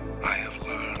 I have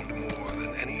learned more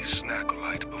than any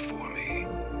Snackolite before me.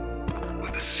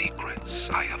 With the secrets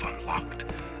I have unlocked,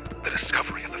 the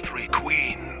discovery of the Three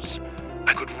Queens,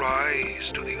 I could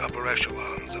rise to the upper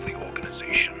echelons of the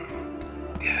organization.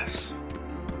 Yes,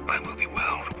 I will be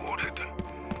well rewarded.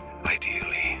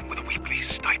 Ideally, with a weekly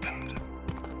stipend.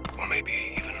 Or maybe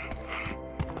even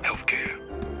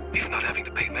healthcare. Even not having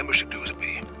to pay membership dues would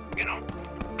be, you know,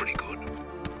 pretty good.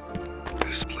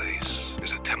 This place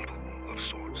is a temple of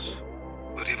sorts.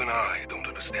 But even I don't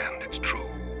understand its true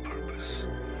purpose.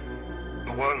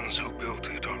 The ones who built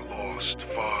it are lost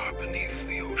far beneath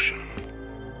the ocean.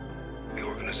 The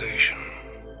organization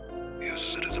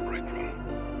uses it as a break room.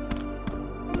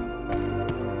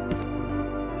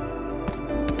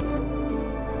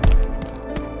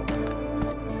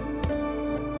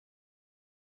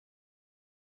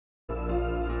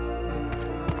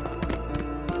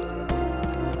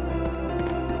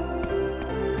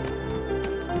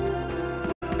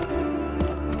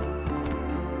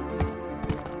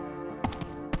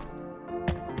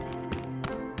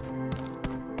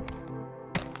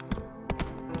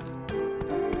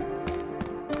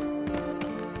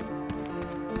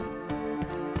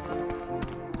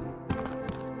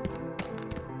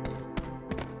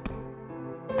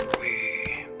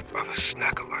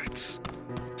 Snackolites,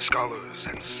 scholars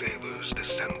and sailors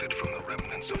descended from the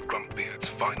remnants of Grumpbeard's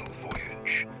final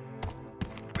voyage.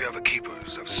 We are the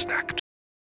keepers of snack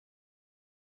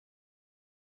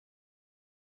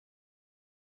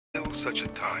till such a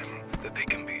time that they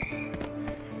can be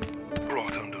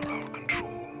brought under our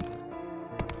control.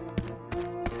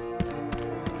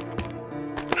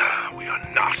 We are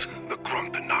not the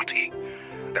Grumpinati.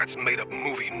 That's made-up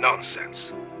movie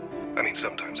nonsense. I mean,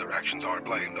 sometimes our actions are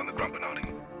blamed on the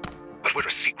Grumpinati. But we're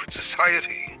a secret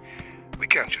society. We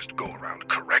can't just go around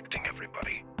correcting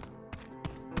everybody.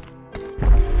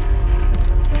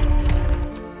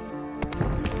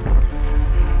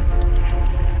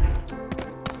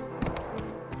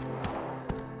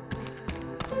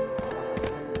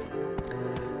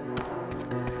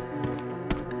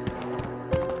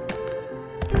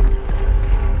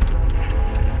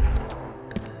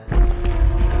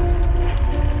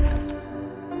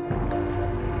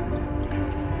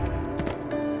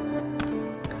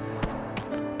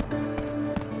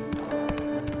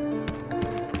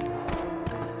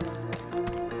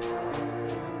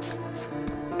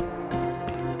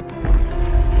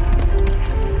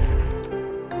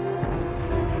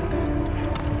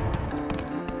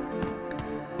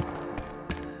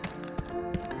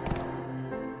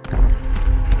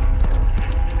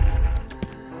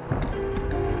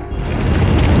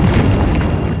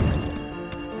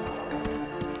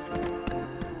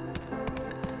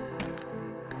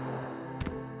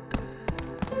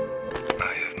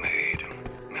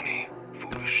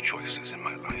 Choices in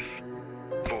my life.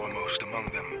 Foremost among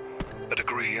them, a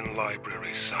degree in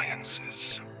library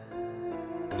sciences.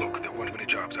 Look, there weren't many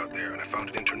jobs out there, and I found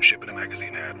an internship in a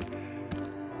magazine ad.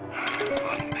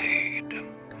 Unpaid,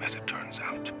 as it turns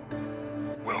out.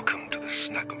 Welcome to the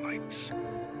Snackolites.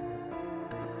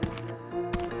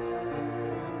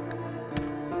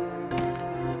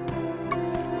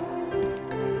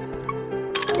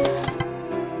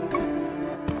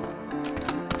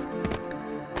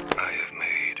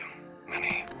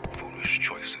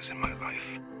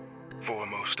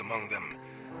 Foremost among them,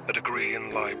 a degree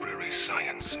in library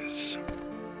sciences.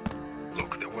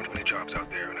 Look, there weren't many jobs out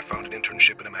there, and I found an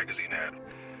internship in a magazine ad.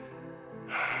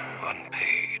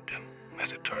 Unpaid,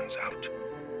 as it turns out.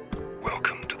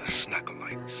 Welcome to the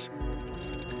Snackolites.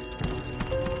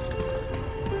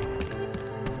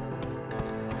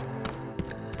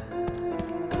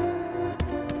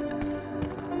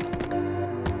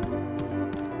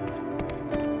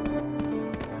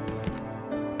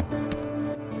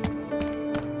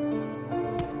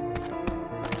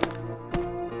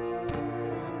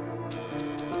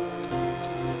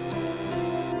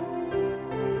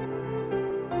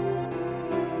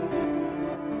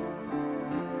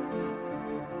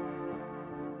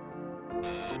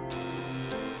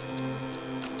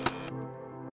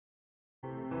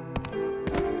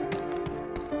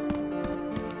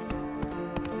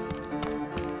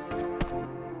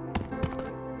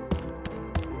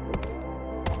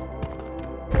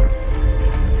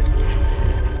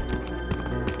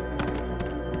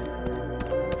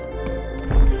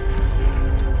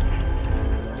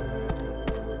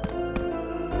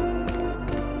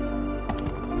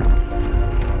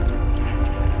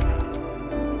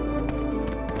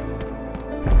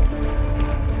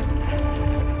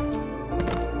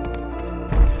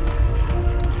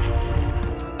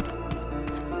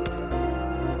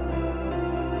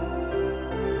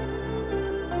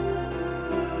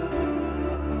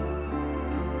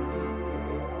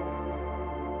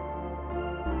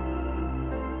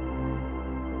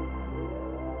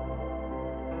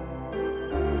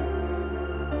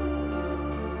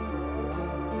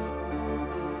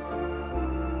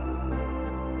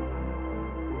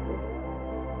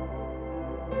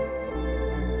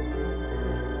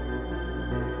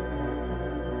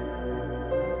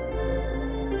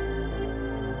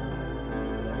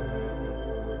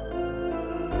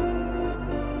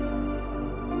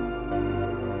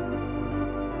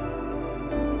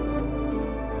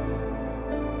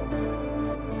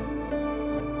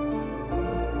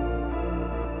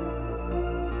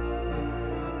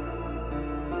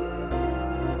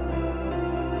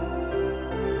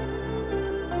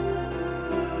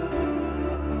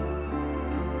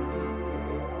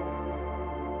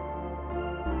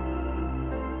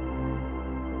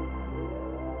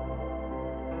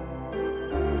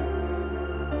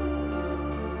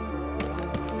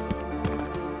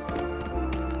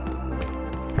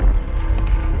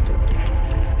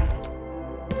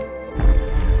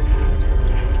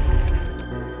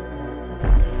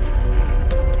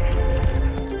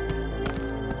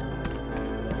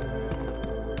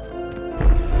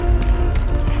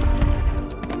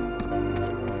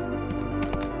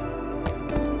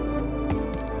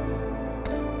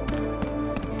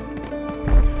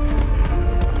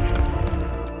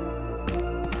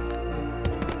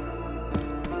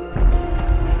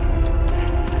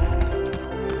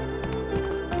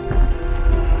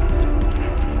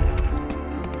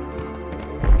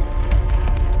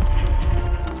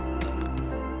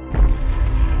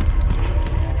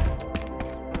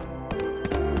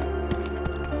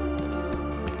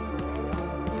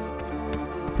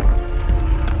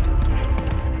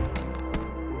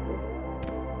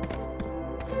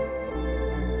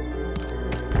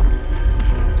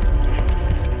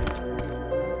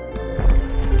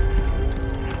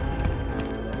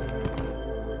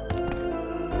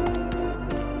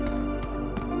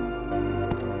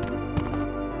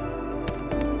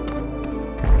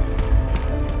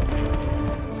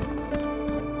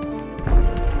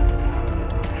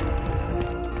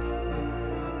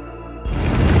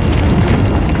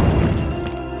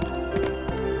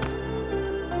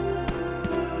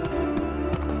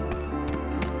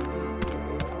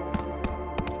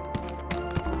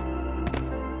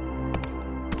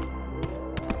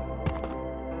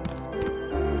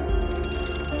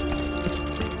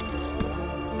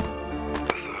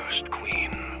 first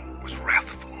queen was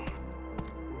wrathful.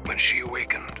 When she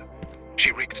awakened,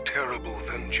 she wreaked terrible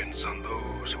vengeance on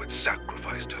those who had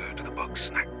sacrificed her to the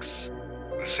Bugsnax.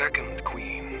 The second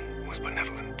queen was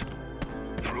benevolent.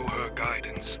 Through her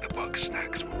guidance, the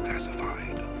Bugsnax were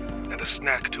pacified, and the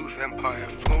Snacktooth Empire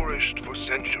flourished for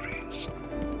centuries.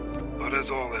 But as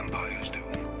all empires do,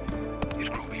 it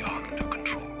grew beyond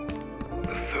control.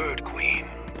 The third queen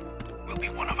will be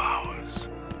one of ours.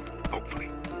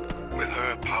 Hopefully, with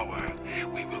her power,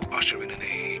 we will usher in an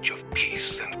age of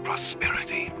peace and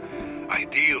prosperity.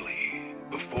 Ideally,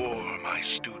 before my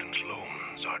student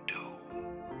loans are due.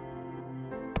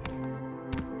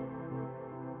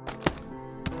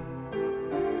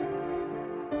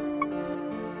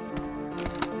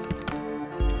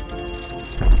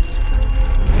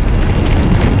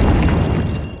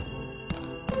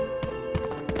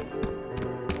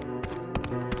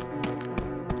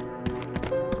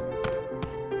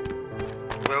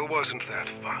 Well, wasn't that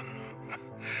fun?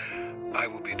 I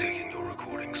will be taking your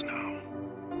recordings now.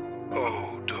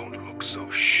 Oh, don't look so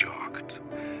shocked.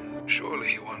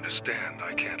 Surely you understand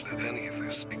I can't let any of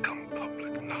this become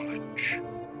public knowledge.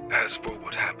 As for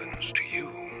what happens to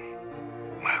you,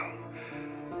 well,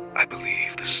 I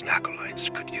believe the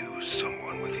Snackolites could use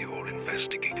someone with your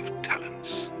investigative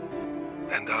talents.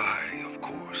 And I, of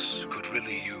course, could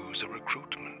really use a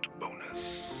recruitment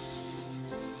bonus.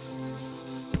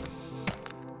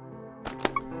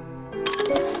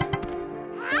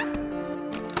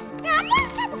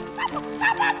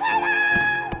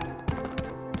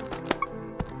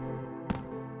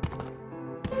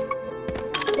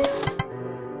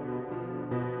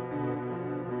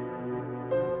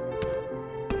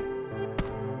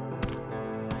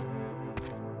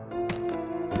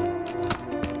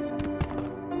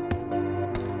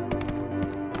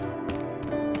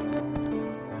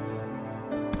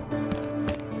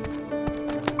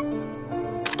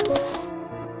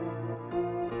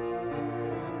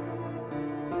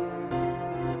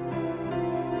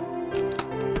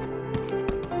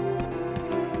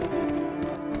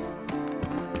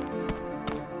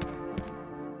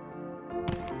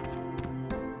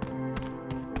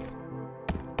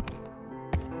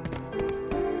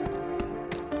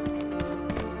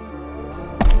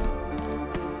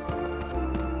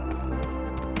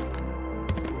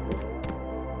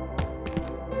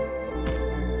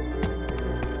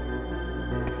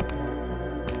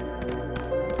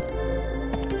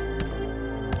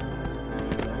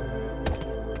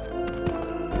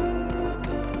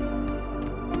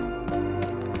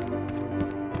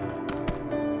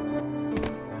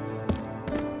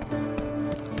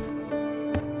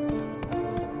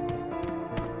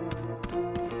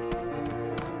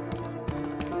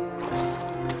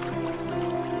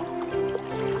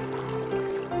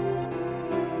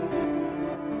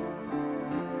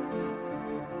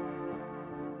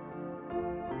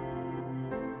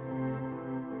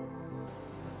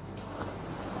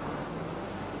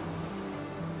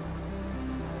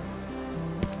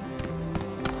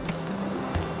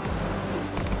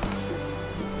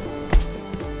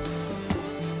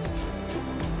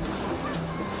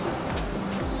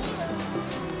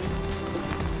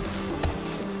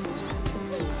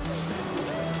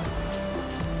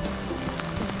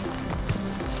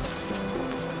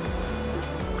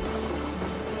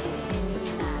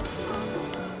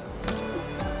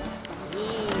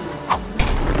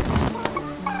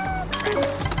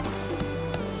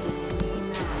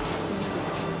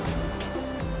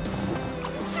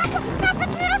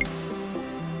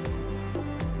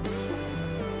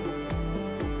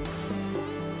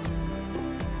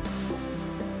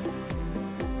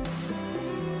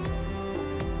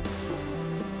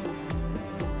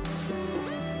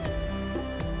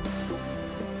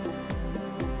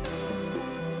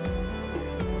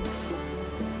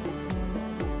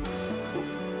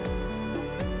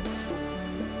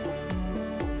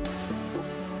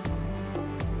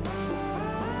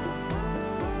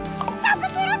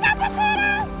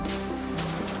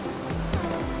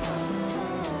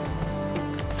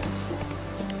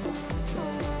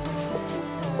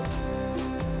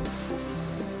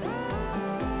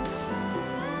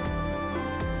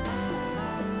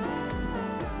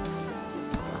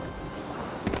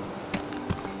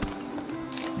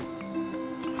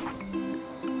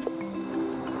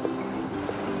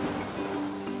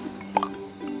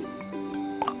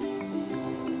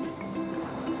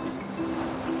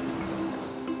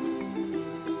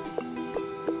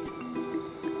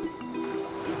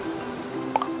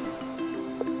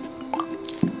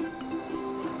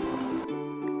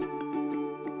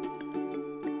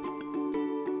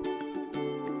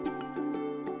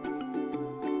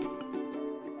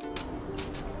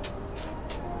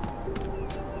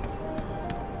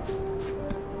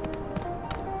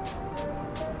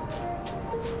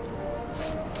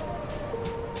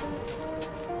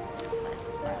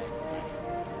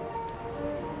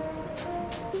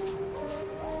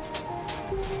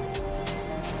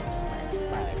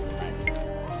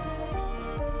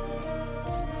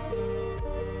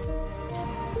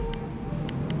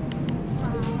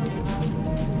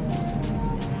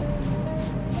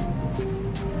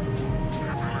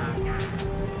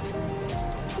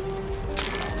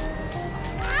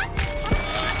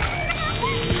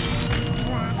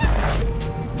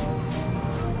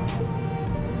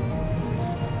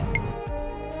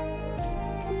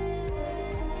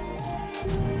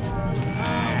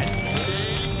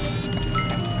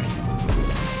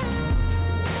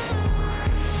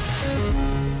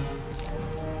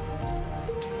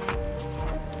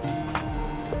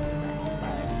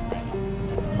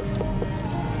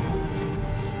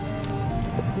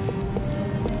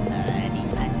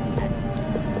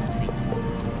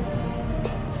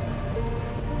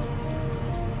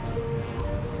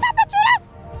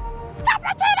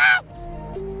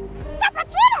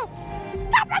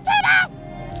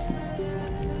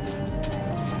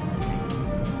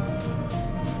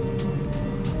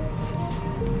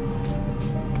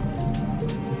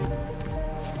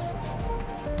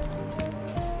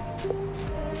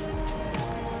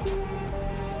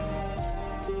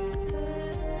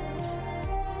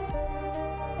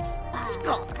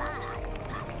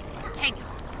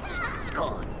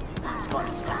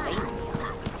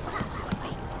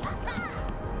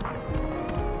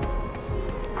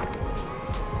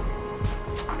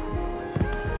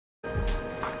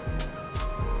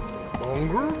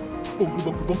 Bunker? Bunker,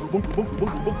 bunker, bunker, bunker, bunker,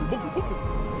 bunker, bunker, bunker,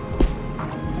 bunker.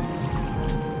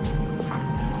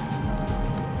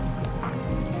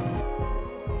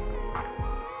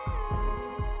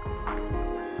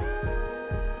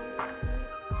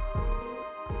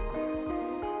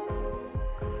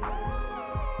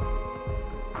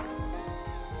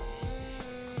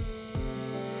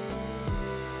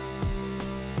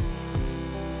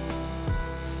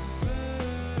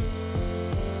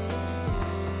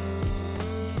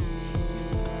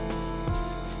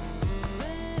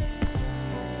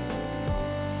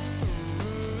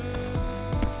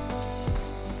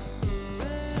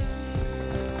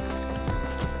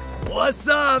 What's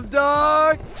up,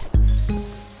 dog?